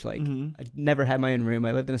college. Like, I never had my own room.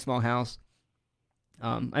 I lived in a small house.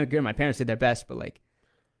 I agree, my parents did their best, but, like,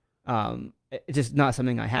 it's just not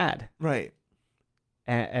something I had. Right.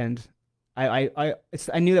 And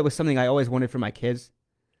I knew that was something I always wanted for my kids,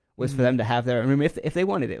 was for them to have their room if they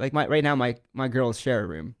wanted it. Like right now, my girls share a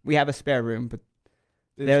room. We have a spare room, but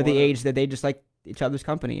they're the age that they just like each other's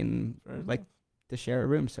company and like to share a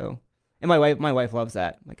room. So, and my wife loves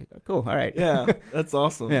that. I'm like, cool, all right. Yeah, that's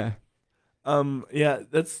awesome. Yeah. Yeah,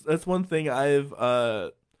 that's one thing I've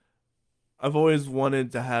always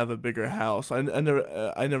wanted to have a bigger house. I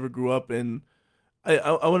never grew up in.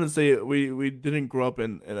 I wouldn't say we didn't grow up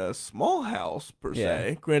in a small house per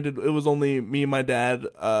se. Granted, it was only me, my dad,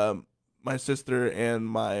 my sister, and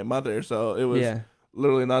my mother, so it was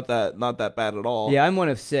literally not that bad at all. Yeah, I'm one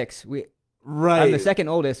of 6. I'm the second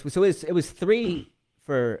oldest, so it was 3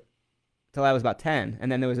 till I was about 10,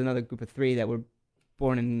 and then there was another group of 3 that were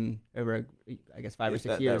born in over I guess 5 or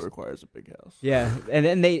 6 years. That requires a big house. Yeah, and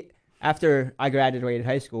then after I graduated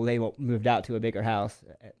high school, they moved out to a bigger house.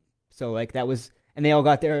 So like that was. And they all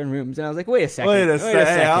got their own rooms, and I was like, "Wait a second,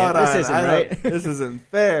 Hey, hold on. This isn't right. This isn't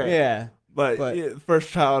fair." Yeah, but first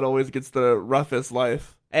child always gets the roughest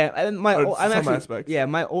life. And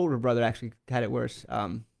my older brother actually had it worse.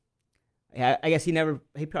 I guess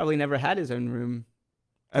he probably never had his own room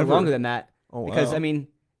longer than that. Oh, because wow. I mean,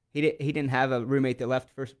 he didn't have a roommate that left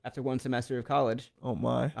after one semester of college. Oh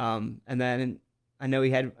my. And then I know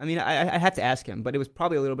he had. I mean, I had to ask him, but it was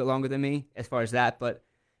probably a little bit longer than me as far as that, but.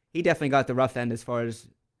 He definitely got the rough end as far as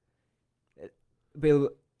being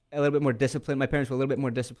a little bit more disciplined. My parents were a little bit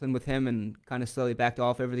more disciplined with him and kind of slowly backed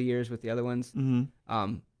off over the years with the other ones.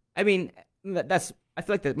 Mm-hmm. I mean, I feel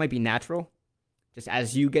like that might be natural, just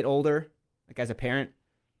as you get older, like as a parent.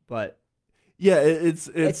 But yeah,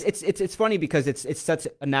 it's funny because it's such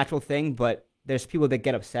a natural thing, but there's people that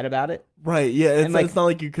get upset about it. Right, yeah, it's not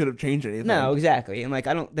like you could have changed anything. No, exactly. And like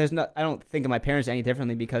I don't think of my parents any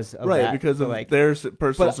differently because of that. Because of like their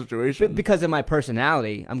personal situation. But because of my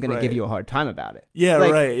personality, I'm going to give you a hard time about it. Yeah,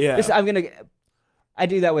 like, right, yeah. I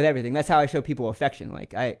do that with everything. That's how I show people affection.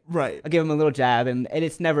 Like I give them a little jab and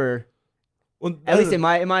it's never at least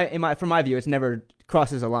from my view, it's never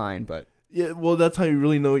crosses a line, but yeah, well, that's how you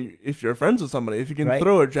really know if you're friends with somebody. If you can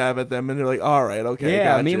throw a jab at them and they're like, all right, okay.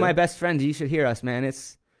 Yeah, me and my best friends, you should hear us, man.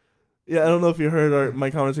 Yeah, I don't know if you heard my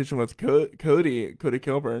conversation with Cody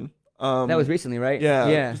Kilburn. That was recently, right?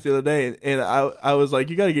 Yeah, just the other day. And I was like,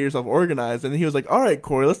 you got to get yourself organized. And he was like, all right,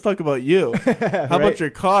 Corey, let's talk about you. How about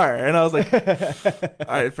your car? And I was like, all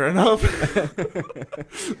right, fair enough.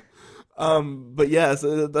 But yeah,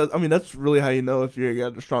 so that's really how you know if you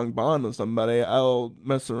got a strong bond with somebody. I'll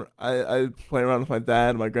mess around. I play around with my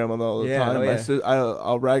dad and my grandmother all the time.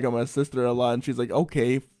 I'll rag on my sister a lot, and she's like,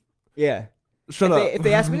 "Okay, yeah, shut up." If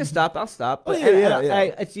they ask me to stop, I'll stop. But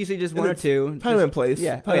it's usually just one or two. Time and place.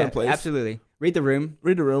 Yeah, time and place. Absolutely. Read the room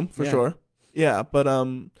for sure. Yeah, but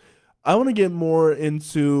I want to get more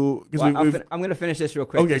into because I'm gonna finish this real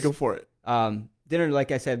quick. Okay, go for it. Dinner,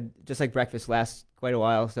 like I said, just like breakfast, lasts quite a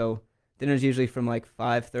while. So dinner's usually from like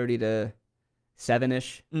 5:30 to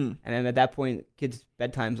 7ish, and then at that point, kids'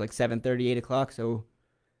 bedtime's like 7:30, 8 o'clock. So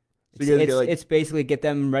it's basically get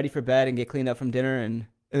them ready for bed and get cleaned up from dinner, and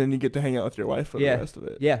then you get to hang out with your wife for the rest of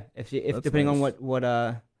it. Yeah, if depending on what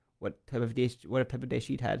type of day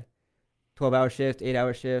she'd had, 12-hour shift,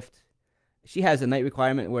 8-hour shift. She has a night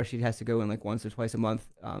requirement where she has to go in like once or twice a month,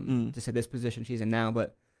 just at this position she's in now,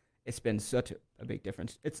 but it's been such a big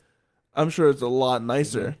difference. I'm sure it's a lot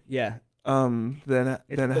nicer. Yeah. Than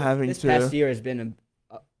having this past year has been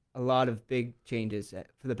a lot of big changes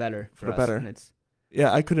for the better for us. And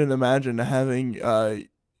yeah, I couldn't imagine having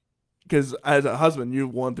because as a husband you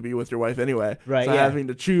want to be with your wife anyway, right? So having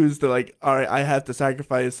to choose to like, all right, I have to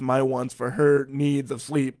sacrifice my wants for her needs of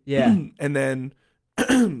sleep, yeah, and then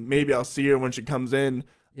maybe I'll see her when she comes in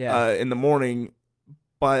Yeah. in the morning,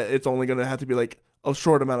 but it's only gonna have to be like a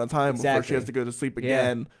short amount of time before she Exactly. has to go to sleep Yeah.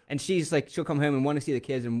 again. And she's like, she'll come home and want to see the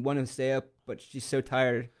kids and want to stay up, but she's so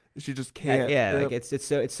tired. She just can't. Yeah, Yep. like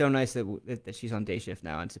it's so nice that she's on day shift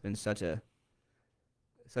now. It's been such a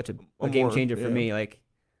game More, changer for yeah. me. Like,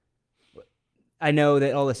 I know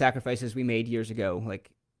that all the sacrifices we made years ago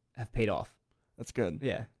like have paid off. That's good.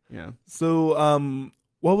 Yeah, you know. So,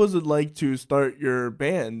 what was it like to start your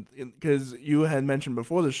band? Because you had mentioned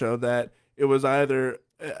before the show that it was either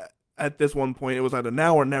at this one point it was either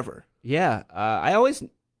now or never. Yeah, I always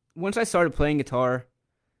once I started playing guitar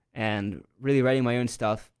and really writing my own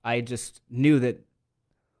stuff, I just knew that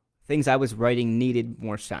things I was writing needed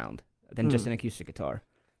more sound than just an acoustic guitar.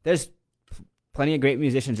 There's plenty of great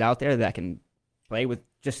musicians out there that can play with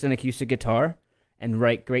just an acoustic guitar and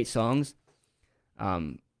write great songs.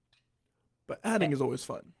 But adding is always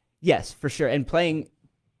fun. Yes, for sure. And playing,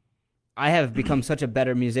 I have become such a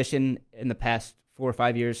better musician in the past 4 or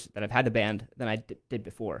 5 years that I've had the band than I did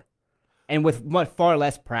before. And with far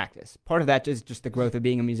less practice. Part of that is just the growth of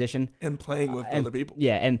being a musician. And playing with other people.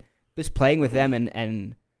 Yeah, and just playing with them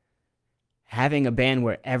and having a band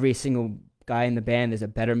where every single guy in the band is a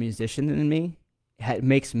better musician than me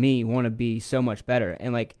makes me want to be so much better.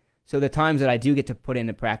 And like, so the times that I do get to put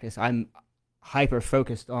into practice, I'm hyper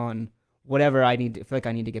focused on whatever I feel like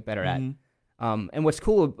I need to get better at. And what's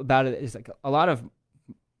cool about it is like a lot of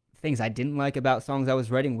things I didn't like about songs I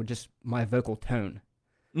was writing were just my vocal tone.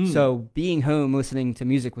 So being home listening to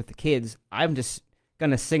music with the kids, I'm just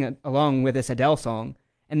gonna sing along with this Adele song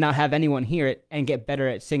and not have anyone hear it and get better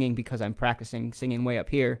at singing because I'm practicing singing way up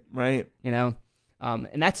here. Right. You know,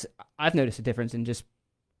 and I've noticed a difference in just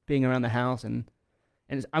being around the house, and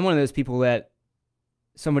I'm one of those people that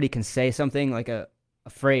somebody can say something like a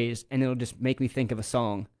phrase and it'll just make me think of a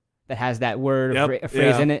song that has that word or a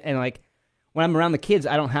phrase in it. And like when I'm around the kids,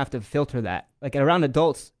 I don't have to filter that. Like around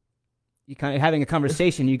adults, you kind of having a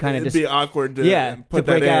conversation, you kind of It'd just be awkward to put to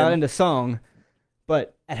break that out in. into song.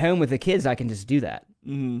 But at home with the kids, I can just do that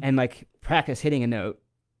and like practice hitting a note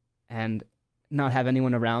and not have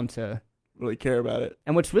anyone around to really care about it.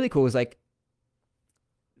 And what's really cool is like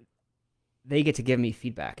they get to give me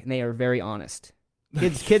feedback and they are very honest.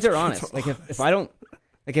 Kids are honest. Like if I don't,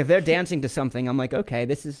 like if they're dancing to something, I'm like, okay,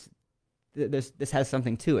 this has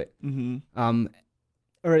something to it.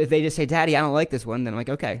 Or if they just say, "Daddy, I don't like this one," then I'm like,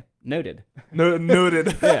 okay, noted.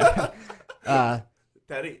 Noted. Yeah.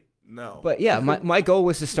 Daddy, no. But yeah, my goal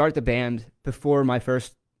was to start the band before my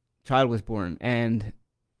first child was born, and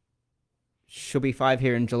she'll be 5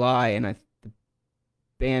 here in July, and the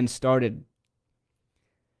band started.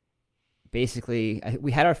 Basically,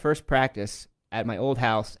 we had our first practice at my old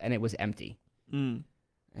house, and it was empty. And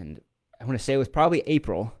I want to say it was probably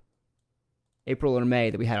April or May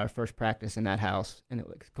that we had our first practice in that house, and it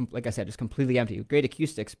was, like I said, just completely empty. Great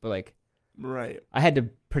acoustics, but like, right. I had to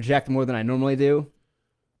project more than I normally do,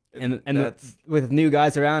 and with new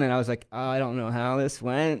guys around, and I was like, oh, I don't know how this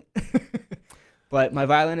went, but my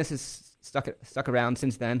violinist has stuck around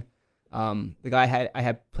since then. The guy I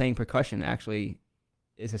had playing percussion actually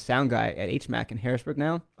is a sound guy at HMAC in Harrisburg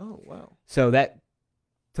now. Oh wow! So that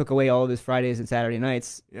took away all of his Fridays and Saturday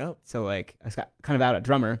nights. Yep. So like I got kind of out a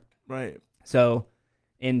drummer. Right. So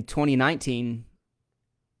in 2019,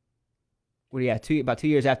 about 2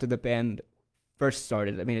 years after the band first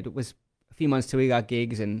started, I mean, it was a few months till we got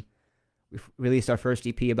gigs, and we released our first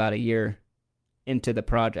EP about a year into the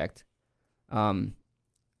project. I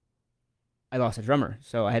lost a drummer,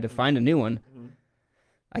 so I had to find a new one.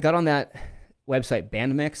 I got on that website,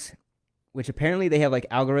 Bandmix, which apparently they have like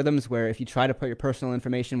algorithms where if you try to put your personal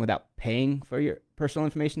information without paying for your personal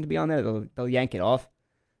information to be on there, they'll yank it off.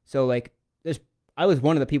 So like, I was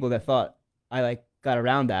one of the people that thought I like got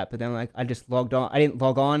around that, but then like I just logged on. I didn't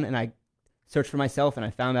log on, and I searched for myself, and I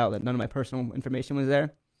found out that none of my personal information was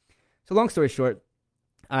there. So long story short,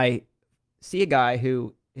 I see a guy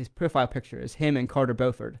who his profile picture is him and Carter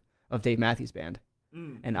Beauford of Dave Matthews Band,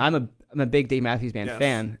 and I'm a big Dave Matthews Band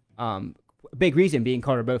fan. A big reason being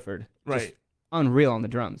Carter Beauford, right? Unreal on the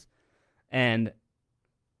drums, and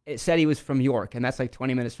it said he was from York, and that's like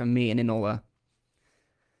 20 minutes from me in Enola.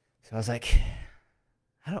 So I was like,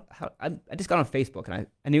 I just got on Facebook, and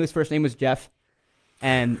I knew his first name was Jeff,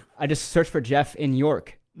 and I just searched for Jeff in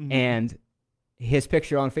York, and his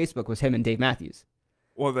picture on Facebook was him and Dave Matthews.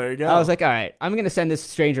 Well, there you go. I was like, all right, I'm going to send this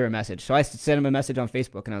stranger a message. So I sent him a message on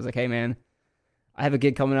Facebook, and I was like, hey, man, I have a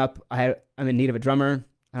gig coming up. I'm in need of a drummer.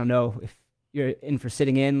 I don't know if you're in for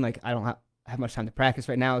sitting in. Like, I don't have much time to practice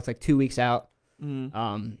right now. It's like 2 weeks out.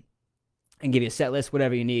 And give you a set list,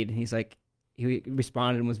 whatever you need. And he's like, he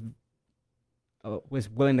responded and was was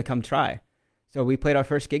willing to come try. So we played our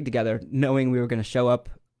first gig together, knowing we were going to show up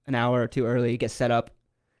an hour or two early, get set up,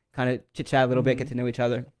 kind of chit chat a little bit, get to know each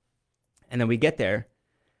other, and then we get there,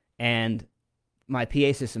 and my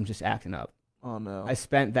PA system's just acting up. Oh no! I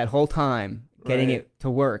spent that whole time getting it to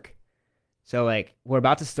work. So like we're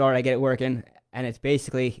about to start, I get it working, and it's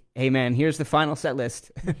basically, hey man, here's the final set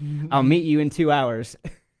list. I'll meet you in 2 hours.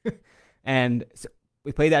 And so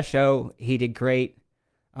we played that show. He did great.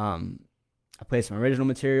 I played some original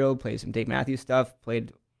material, played some Dave Matthews stuff,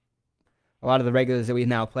 played a lot of the regulars that we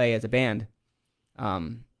now play as a band.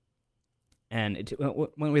 And it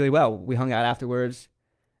went really well. We hung out afterwards,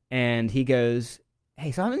 and he goes,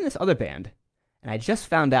 hey, so I'm in this other band, and I just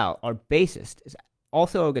found out our bassist is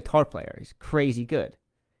also a guitar player. He's crazy good.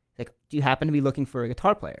 He's like, do you happen to be looking for a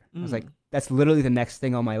guitar player? I was like, that's literally the next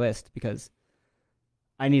thing on my list, because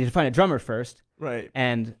I needed to find a drummer first. Right.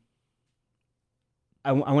 And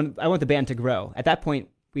I want the band to grow. At that point,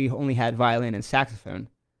 we only had violin and saxophone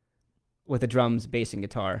with the drums, bass, and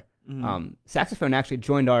guitar. Saxophone actually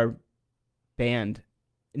joined our band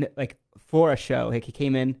like for a show. Like he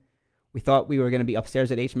came in, we thought we were going to be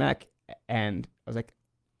upstairs at HMAC, and I was like,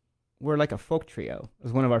 we're like a folk trio. It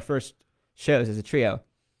was one of our first shows as a trio.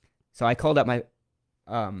 So I called up my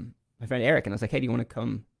friend Eric, and I was like, hey, do you want to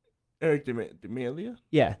come? Eric D'Amelia?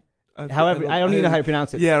 Yeah. However, I don't even know how to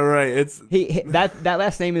pronounce it. Yeah, right. It's that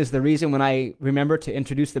last name is the reason when I remember to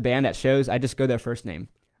introduce the band at shows, I just go their first name.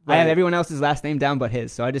 Right. I have everyone else's last name down but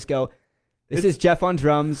his, so I just go, this is Jeff on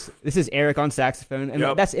drums, this is Eric on saxophone,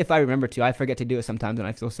 and that's if I remember to. I forget to do it sometimes, and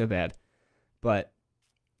I feel so bad. But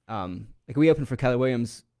like we opened for Keller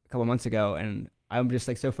Williams a couple months ago, and I'm just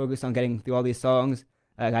like so focused on getting through all these songs,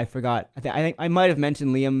 I forgot. I think I might have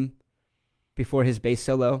mentioned Liam before his bass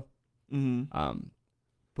solo.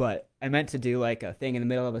 But I meant to do like a thing in the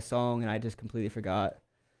middle of a song, and I just completely forgot.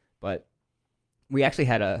 But we actually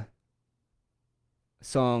had a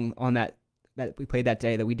song on that we played that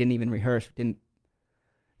day that we didn't even rehearse.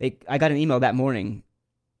 I got an email that morning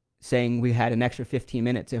saying we had an extra 15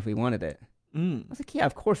 minutes if we wanted it. I was like, yeah,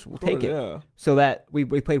 of course, we'll take it. Yeah. So that we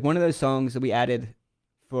played one of those songs that we added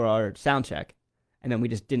for our sound check, and then we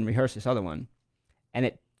just didn't rehearse this other one. And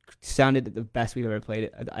it sounded the best we've ever played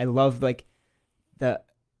it. I love like the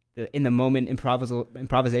in the moment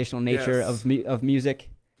improvisational nature of music.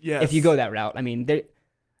 Yes. If you go that route, I mean, if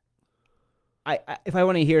I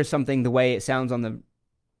want to hear something the way it sounds on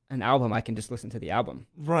an album, I can just listen to the album.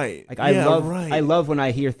 Right. Like I love when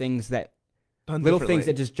I hear things that little things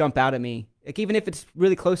that just jump out at me. Like even if it's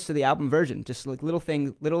really close to the album version, just like little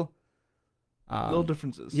things, little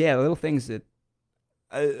differences. Yeah, little things that.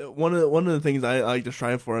 One of the things I like to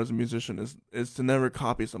strive for as a musician is to never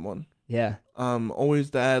copy someone. Yeah. Always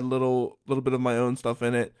to add little bit of my own stuff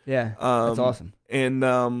in it. Yeah. That's awesome. And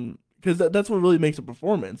because that's what really makes a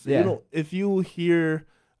performance. Yeah. If you hear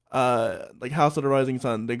like House of the Rising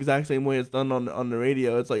Sun the exact same way it's done on the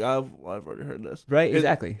radio, it's like I've already heard this. Right.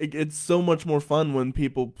 Exactly. It's so much more fun when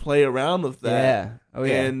people play around with that. Yeah. Oh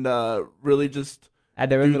yeah. And really just add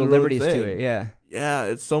their own little liberties to it. Yeah. Yeah,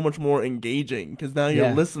 it's so much more engaging because now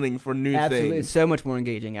you're listening for new things. It's so much more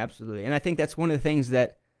engaging, absolutely. And I think that's one of the things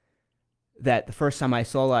that the first time I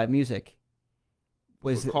saw live music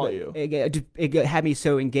was it had me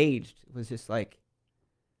so engaged. It was just like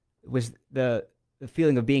it was the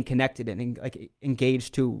feeling of being connected and like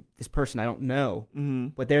engaged to this person I don't know,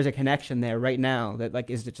 but there's a connection there right now that like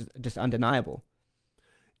is just undeniable.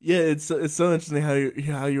 Yeah, it's so interesting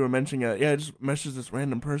how you were mentioning it. Yeah, I just messaged this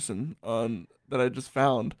random person that I just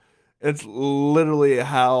found. It's literally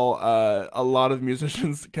how a lot of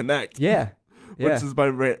musicians connect. Yeah. Which is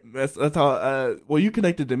that's how you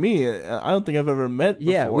connected to me. I don't think I've ever met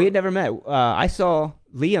before. Yeah, we had never met. I saw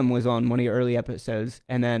Liam was on one of your early episodes,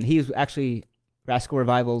 and then he's actually Rascal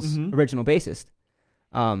Revival's original bassist.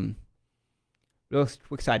 Real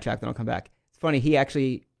quick sidetrack, then I'll come back. It's funny,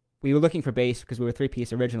 we were looking for bass because we were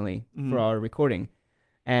 3-piece originally for our recording,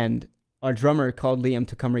 and our drummer called Liam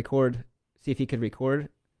to come see if he could record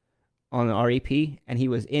on our EP, and he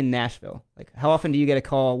was in Nashville. Like, how often do you get a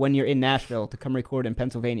call when you're in Nashville to come record in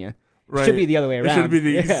Pennsylvania? Right. It should be the other way around. It should be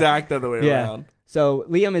the exact other way around. So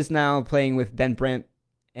Liam is now playing with Ben Brent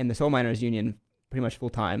and the Soul Miners Union pretty much full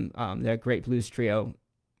time. They're a great blues trio.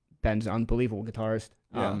 Ben's an unbelievable guitarist.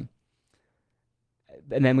 Yeah.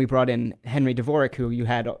 And then we brought in Henry Dvorak, who you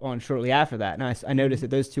had on shortly after that. And I noticed that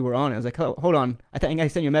those two were on. I was like, oh, hold on. I think I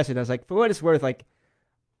sent you a message. I was like, for what it's worth, like,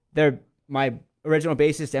 they're my original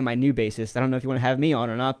bassist and my new bassist. I don't know if you want to have me on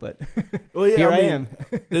or not, but here I am.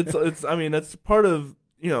 it's. I mean, that's part of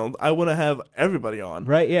I want to have everybody on.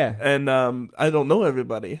 Right. Yeah. And I don't know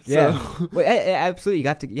everybody. Yeah. So. Well, absolutely. You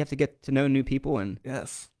have to get to know new people, and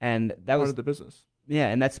Yes. And that part was of the business. Yeah,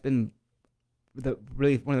 and that's been one of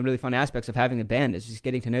the really fun aspects of having a band is just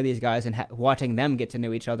getting to know these guys and watching them get to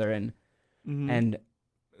know each other and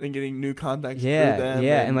getting new contacts. Yeah, through them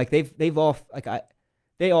yeah, and like they've all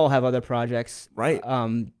they all have other projects. Right.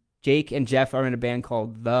 Jake and Jeff are in a band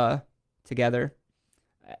called together.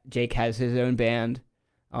 Jake has his own band.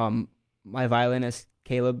 My violinist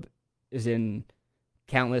Caleb is in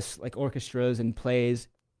countless like orchestras and plays.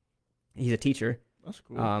 He's a teacher. That's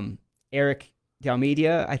cool. Eric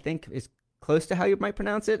Dalmedia, I think, is close to how you might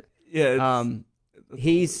pronounce it. Yeah.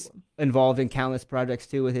 He's involved in countless projects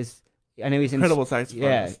too with his. I know he's incredible saxophone.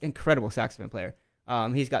 Yeah, incredible saxophone player.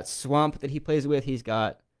 He's got Swamp that he plays with. He's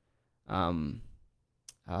got,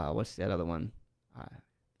 what's that other one?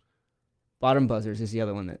 Bottom Buzzers is the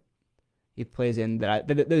other one that he plays in.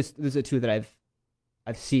 Those are two that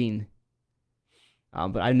I've seen.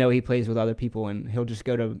 But I know he plays with other people, and he'll just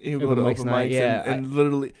go to open mics, yeah, and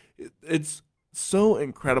literally, it's so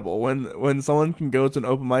incredible when someone can go to an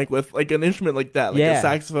open mic with like an instrument like that, like a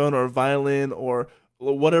saxophone or a violin or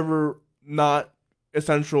whatever not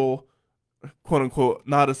essential, quote unquote,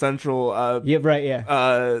 not essential.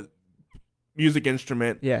 Music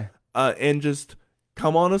instrument. Yeah. And just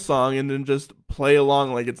come on a song and then just play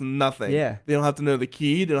along like it's nothing. Yeah. They don't have to know the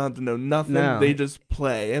key. They don't have to know nothing. No. They just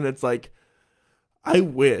play, and it's like. I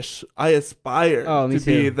aspire to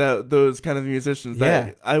be those kind of musicians.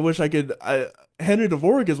 Yeah. I wish I could. Henry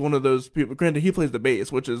Dvorak is one of those people. Granted, he plays the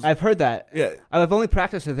bass, which is. I've heard that. Yeah. I've only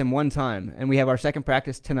practiced with him one time, and we have our second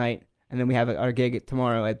practice tonight, and then we have our gig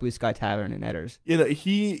tomorrow at Blue Sky Tavern in Edders.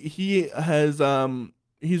 He has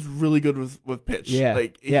he's really good with pitch. Yeah.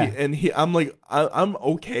 I'm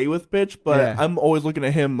okay with pitch, but I'm always looking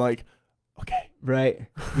at him like, okay. Right.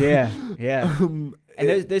 Yeah. Yeah.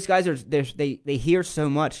 And those guys they hear so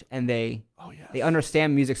much, and they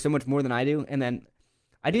understand music so much more than I do. And then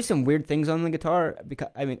I do some weird things on the guitar because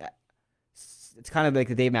it's kind of like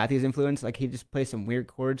the Dave Matthews influence. Like he just plays some weird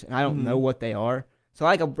chords, and I don't know what they are. So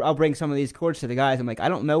I'll bring some of these chords to the guys. I'm like, I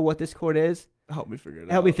don't know what this chord is. Help me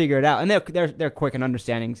figure it out. And they're quick and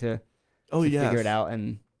understanding to figure it out.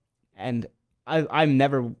 And I've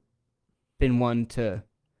never been one to.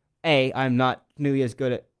 I'm not nearly as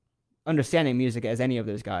good at understanding music as any of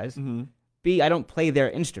those guys. Mm-hmm. B, I don't play their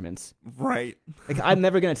instruments. Right. Like I'm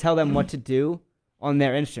never gonna tell them what to do on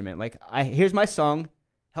their instrument. Like here's my song,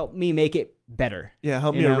 help me make it better. Yeah,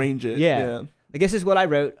 help me arrange it. Yeah. Like this is what I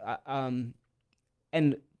wrote. And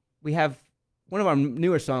we have one of our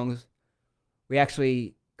newer songs. We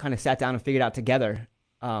actually kind of sat down and figured out together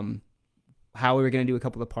how we were gonna do a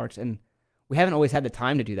couple of parts, and we haven't always had the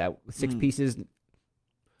time to do that with 6 pieces.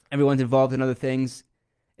 Everyone's involved in other things.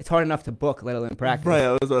 It's hard enough to book, let alone practice. Right,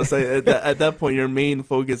 I was going to say, at that point, your main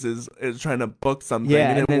focus is trying to book something,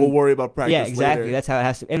 and then we'll worry about practice later. Yeah, exactly. Later. That's how it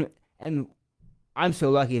has to. And I'm so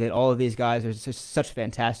lucky that all of these guys are just such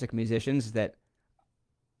fantastic musicians that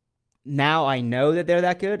now I know that they're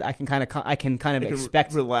that good. I can kind of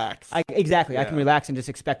expect relax. I can relax and just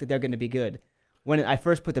expect that they're going to be good. When I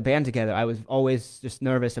first put the band together, I was always just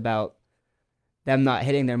nervous about them not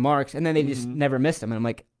hitting their marks, and then they just never missed them. And I'm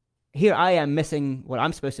like, here I am missing what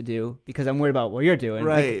I'm supposed to do because I'm worried about what you're doing.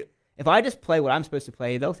 Right. Like, if I just play what I'm supposed to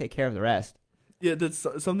play, they'll take care of the rest. Yeah, that's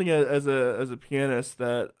something as a pianist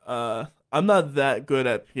that I'm not that good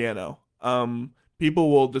at piano.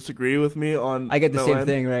 People will disagree with me on. I get the same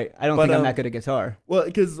thing, right? I don't think I'm that good at guitar. Well,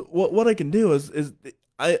 because what I can do is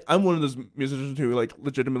I'm one of those musicians who like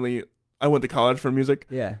legitimately I went to college for music.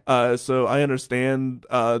 Yeah. So I understand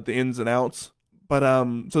the ins and outs. But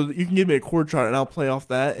so you can give me a chord chart and I'll play off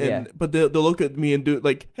that. But they'll look at me and do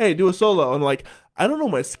like, hey, do a solo. And like, I don't know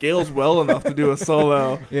my scales well enough to do a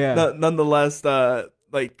solo. Yeah. Nonetheless, I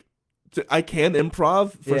can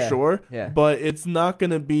improv for sure. Yeah. But it's not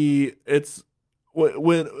gonna be. It's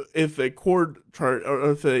if a chord chart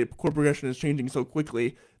or if a chord progression is changing so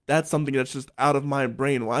quickly, that's something that's just out of my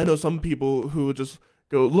brain. Well, I know some people who just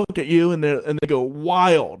go look at you and they go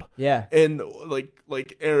wild. Yeah. And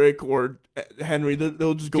like Eric or Henry,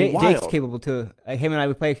 they'll just go wild. Jake's capable too. Him and I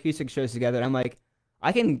would play acoustic shows together, and I'm like,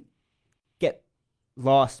 I can get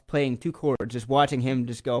lost playing 2 chords, just watching him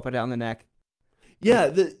just go up and down the neck. Yeah.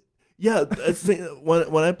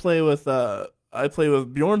 When I play with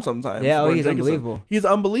Bjorn sometimes. Yeah, he's unbelievable. He's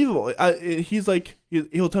unbelievable. He's like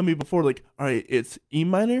he'll tell me before like, all right, it's E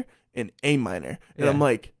minor and A minor, and I'm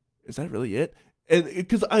like, is that really it? And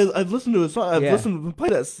because I've listened to his song, I've listened to play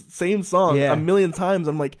that same song a million times.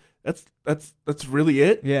 I'm like, that's really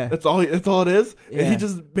it. Yeah. That's all it is. Yeah. And he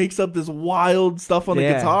just makes up this wild stuff on the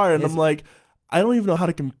guitar, and I'm like, I don't even know how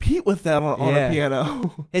to compete with that on a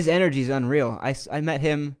piano. His energy's unreal. I met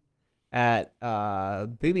him at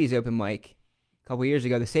Booby's open mic a couple years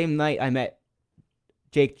ago. The same night I met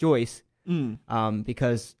Jake Joyce,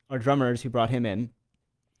 because our drummers who brought him in,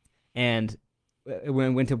 and we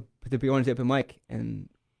went to the Bjorn's open mic and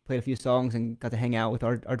played a few songs and got to hang out with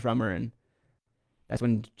our drummer, and that's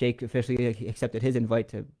when Jake officially accepted his invite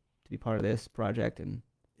to be part of this project. And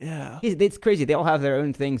yeah, it's crazy. They all have their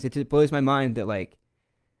own things. It just blows my mind that like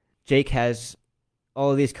Jake has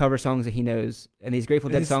all of these cover songs that he knows and these Grateful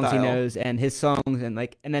Dead songs he knows and his songs, and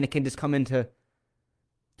then it can just come into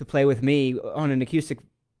to play with me on an acoustic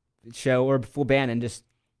show or full band and just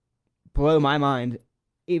blow my mind.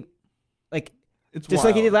 It's just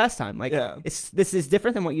wild. Like you did last time. Like this is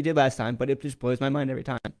different than what you did last time, but it just blows my mind every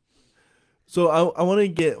time. So I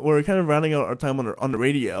want to we're kind of rounding out our time on the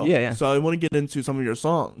radio. Yeah. So I want to get into some of your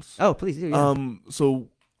songs. Oh, please do. Yeah. So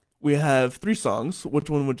we have 3 songs. Which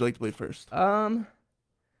one would you like to play first? I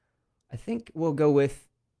think we'll go with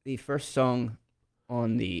the first song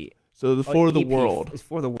on the. So the For the World. It's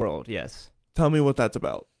For the World. Yes. Tell me what that's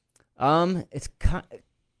about. I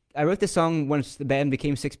wrote this song once the band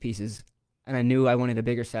became 6 pieces, and I knew I wanted a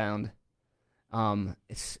bigger sound.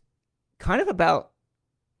 It's kind of about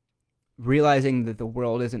realizing that the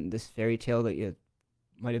world isn't this fairy tale that you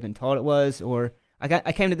might have been taught it was, or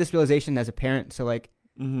I came to this realization as a parent. So like,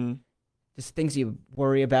 just things you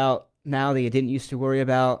worry about now that you didn't used to worry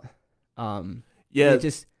about. One of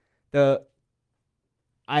the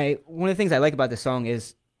things I like about this song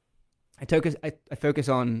is I focus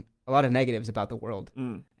on a lot of negatives about the world,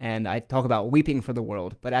 and I talk about weeping for the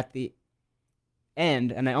world. But at the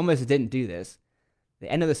end, and I almost didn't do this,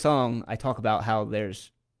 the end of the song, I talk about how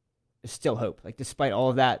there's still hope. Like, despite all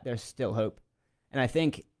of that, there's still hope. And I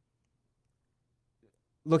think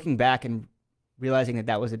looking back and realizing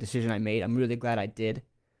that was a decision I made, I'm really glad I did,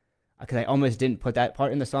 because I almost didn't put that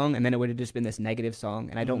part in the song, and then it would have just been this negative song,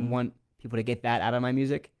 and I don't want people to get that out of my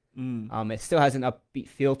music. It still has an upbeat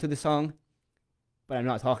feel to the song, but I'm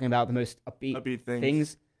not talking about the most upbeat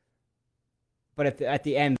things. But at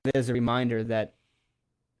the end, there's a reminder that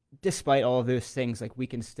despite all of those things, like, we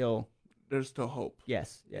can still... There's still hope.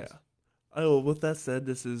 Yes. Yeah. Oh, with that said,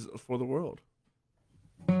 this is For the World.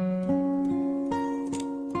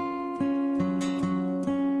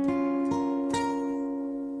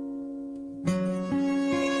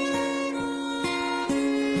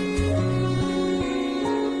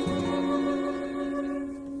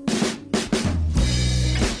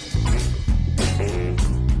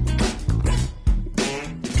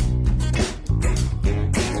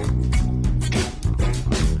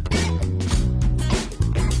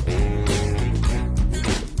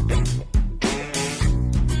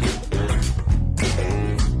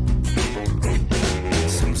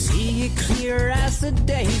 The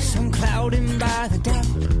day, some clouding by the doubt.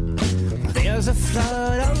 There's a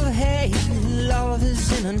flood of hate, love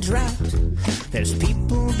is in a drought. There's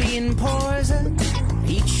people being poisoned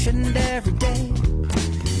each and every day.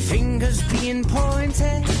 Fingers being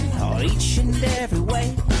pointed all each and every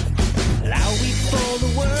way. I'll weep for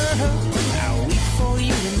the world, I'll weep for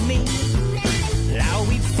you and me. I'll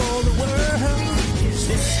weep for the world, is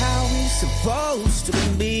this how it's supposed to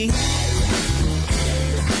be?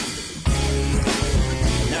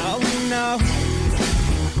 No,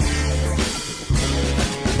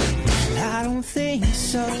 I don't think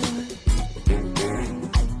so.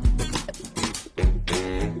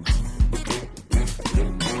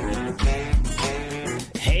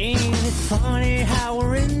 Ain't it funny how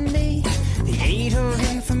we're in the age of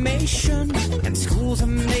information, and schools are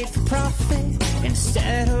made for profit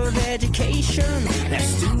instead of education? Their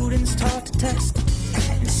students taught to test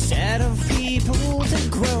instead of people to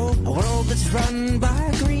grow. A world that's run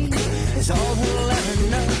by greed is all we'll ever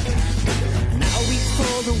know. And I'll weep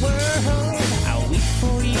for the world, I'll weep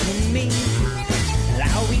for you and me. And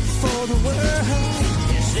I'll weep for the world,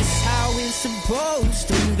 is this how it's supposed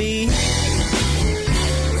to be?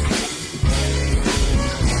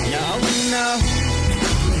 No,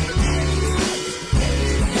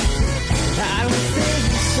 I don't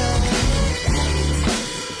think so.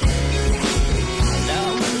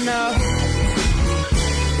 No.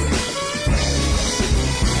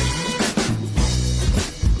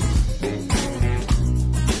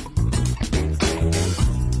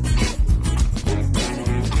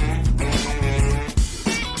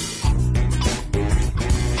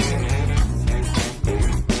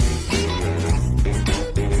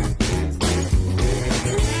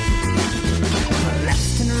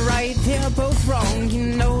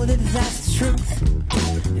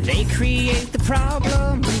 create the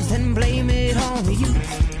problem, then blame it on the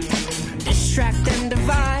youth. Distract and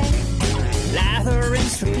divide, lather,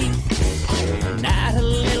 rinse, repeat. Add a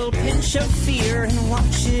little pinch of fear and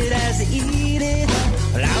watch it as they eat it.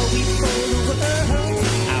 Well, I'll weep for the world,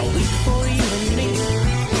 I'll weep for you and me.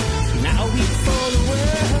 Now weep for the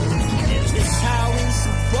world, is this how it's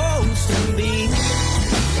supposed to be?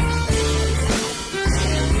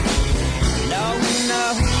 No, no,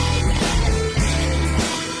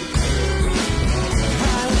 I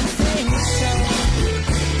don't think so.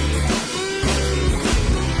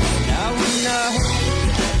 No, no.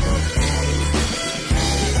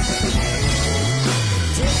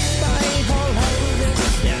 Despite all of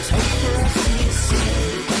this, there's hope for us, you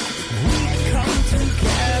see. We come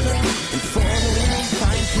together and for the world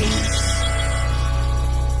find peace.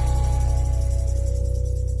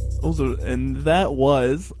 And that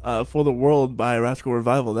was For the World by Rascal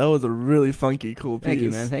Revival. That was a really funky, cool piece. Thank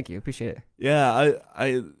you, man. Thank you. Appreciate it. Yeah,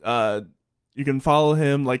 you can follow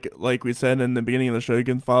him like we said in the beginning of the show. You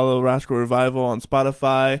can follow Rascal Revival on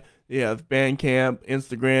Spotify. You have Bandcamp,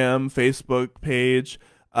 Instagram, Facebook page.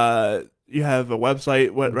 You have a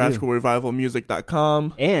website,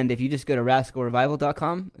 rascalrevivalmusic.com. And if you just go to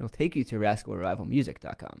rascalrevival.com, it'll take you to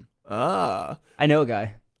rascalrevivalmusic.com. Ah, I know a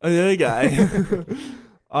guy. another guy.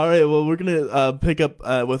 All right, well, we're gonna pick up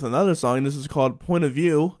with another song. This is called "Point of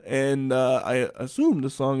View," and I assume the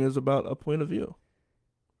song is about a point of view.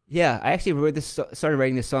 Yeah, I actually started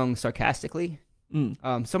writing this song sarcastically.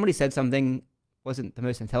 Somebody said something wasn't the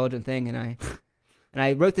most intelligent thing, and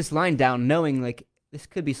I wrote this line down, knowing like this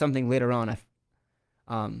could be something later on.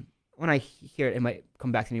 When I hear it, it might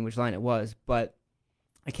come back to me which line it was, but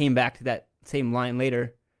I came back to that same line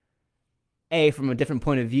later, from a different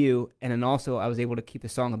point of view, and then also I was able to keep the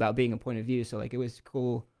song about being a point of view, so like it was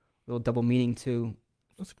cool, little double meaning to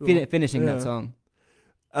finishing that song.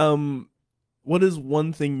 What is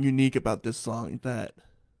one thing unique about this song that?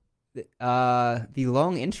 The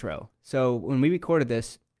long intro. So when we recorded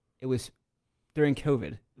this, it was during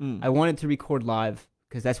COVID. I wanted to record live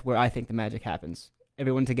because that's where I think the magic happens.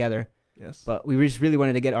 Everyone together. Yes. But we just really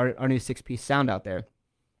wanted to get our new 6-piece sound out there.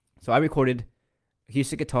 So I recorded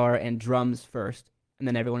acoustic guitar and drums first, and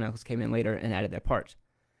then everyone else came in later and added their parts.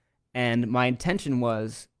 And my intention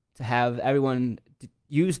was to have everyone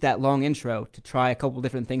use that long intro to try a couple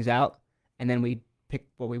different things out, and then we pick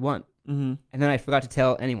what we want. And then I forgot to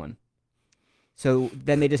tell anyone. So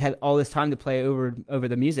then they just had all this time to play over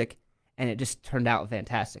the music, and it just turned out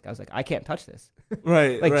fantastic. I was like, I can't touch this.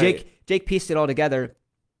 Right. Like right. Jake pieced it all together.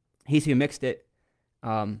 He's who mixed it,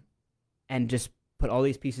 and just put all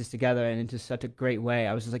these pieces together and into such a great way.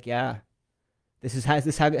 I was just like, yeah, this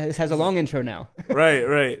has a long intro now.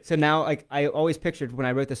 Right. So now, like, I always pictured when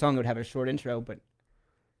I wrote the song, it would have a short intro, but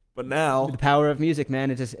now the power of music,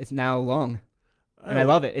 man, it's now long, and I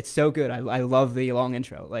love it. It's so good. I love the long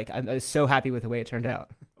intro. Like, I was so happy with the way it turned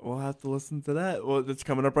out. We'll have to listen to that. Well, it's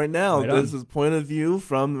coming up right now. Right on. This is Point of View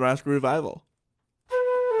from the Rascal Revival.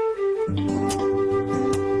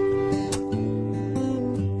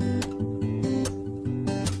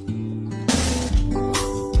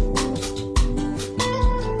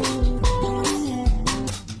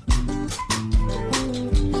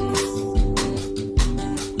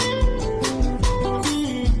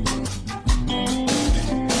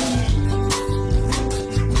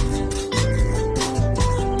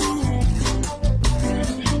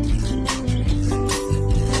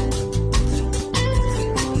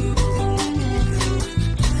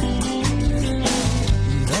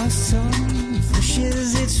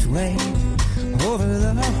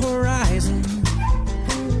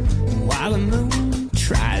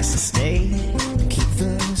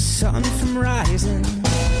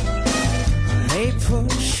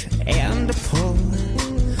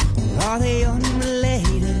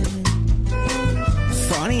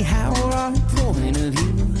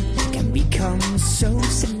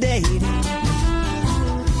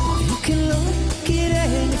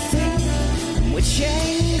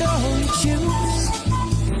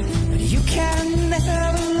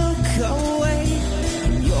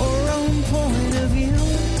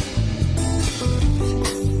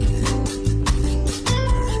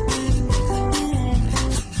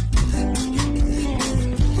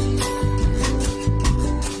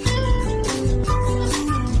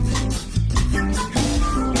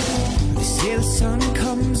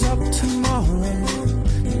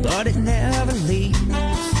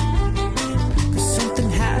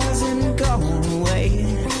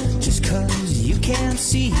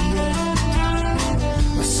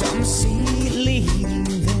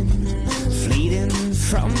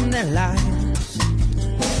 From their lives,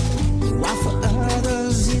 while for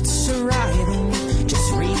others it's a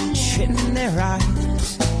their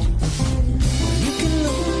eyes. You can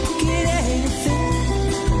look at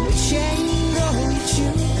anything, which angle you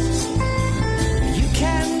choose. You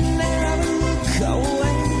can never look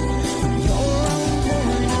away from your own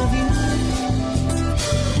point of view.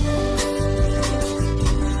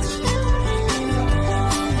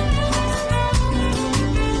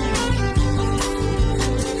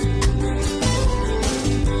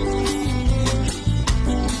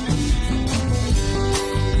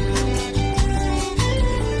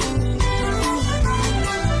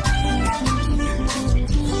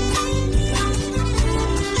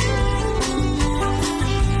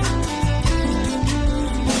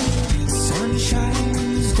 Sun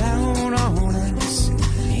shines down on us,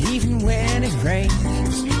 even when it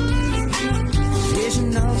rains.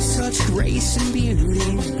 Vision of such grace and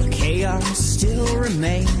beauty, but chaos still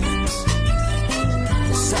remains.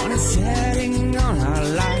 The sun is setting on our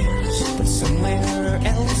lives, but somewhere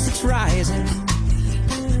else it's rising.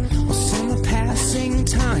 Well, some are passing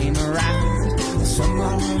time around, well, some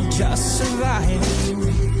are just surviving.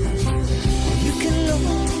 You can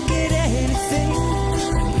look at anything,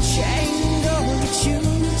 which angle you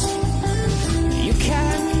choose. You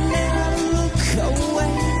can never look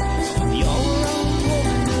away from your own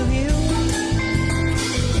point of view.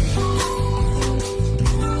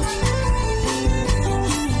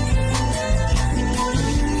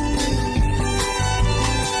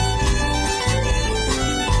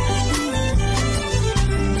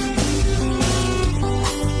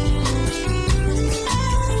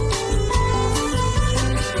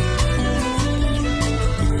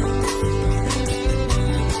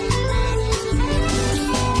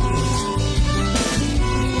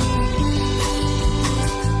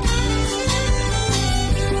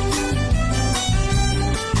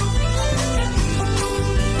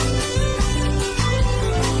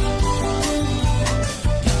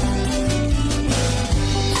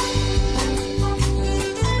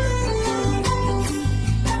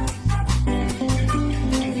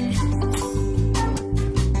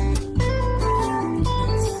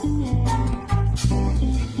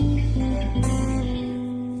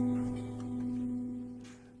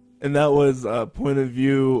 And that was a point of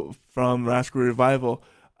view from Rascal Revival.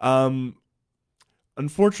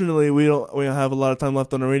 Unfortunately, we don't have a lot of time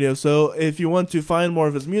left on the radio. So if you want to find more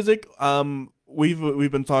of his music,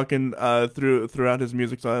 we've been talking throughout his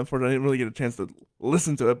music. So unfortunately, I didn't really get a chance to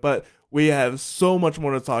listen to it, but we have so much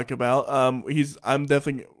more to talk about. I'm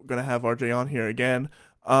definitely gonna have RJ on here again.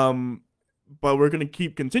 But we're going to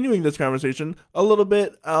keep continuing this conversation a little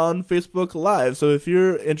bit on Facebook Live. So if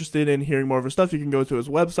you're interested in hearing more of his stuff, you can go to his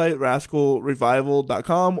website,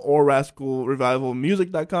 rascalrevival.com or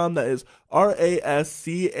rascalrevivalmusic.com. That is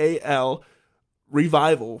RASCAL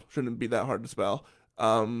Revival. Shouldn't be that hard to spell.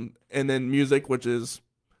 And then music, which is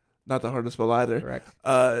not that hard to spell either. Correct.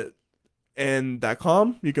 And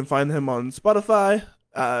 .com. You can find him on Spotify.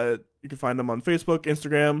 You can find him on Facebook,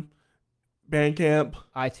 Instagram, Bandcamp,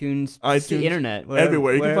 iTunes, the internet,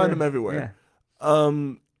 everywhere. You can find them everywhere.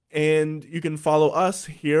 Yeah. And you can follow us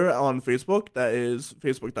here on Facebook. That is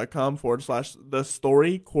facebook.com/The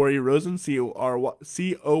Story Corey Rosen,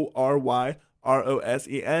 CORYROSEN.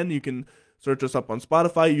 You can search us up on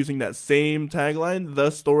Spotify using that same tagline, The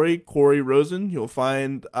Story Corey Rosen. You'll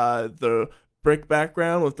find the brick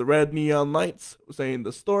background with the red neon lights saying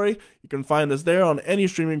The Story. You can find us there on any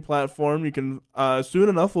streaming platform. You can soon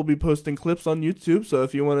enough we'll be posting clips on YouTube, so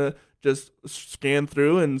if you want to just scan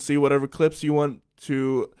through and see whatever clips you want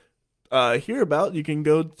to hear about, you can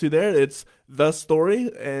go to there. It's The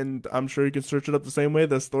Story, and I'm sure you can search it up the same way,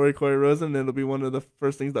 The Story Corey Rosen, and it'll be one of the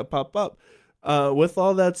first things that pop up. With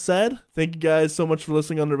all that said, thank you guys so much for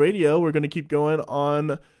listening on the radio. We're going to keep going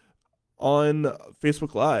on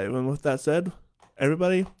Facebook Live. And with that said,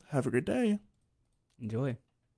 everybody, have a great day. Enjoy.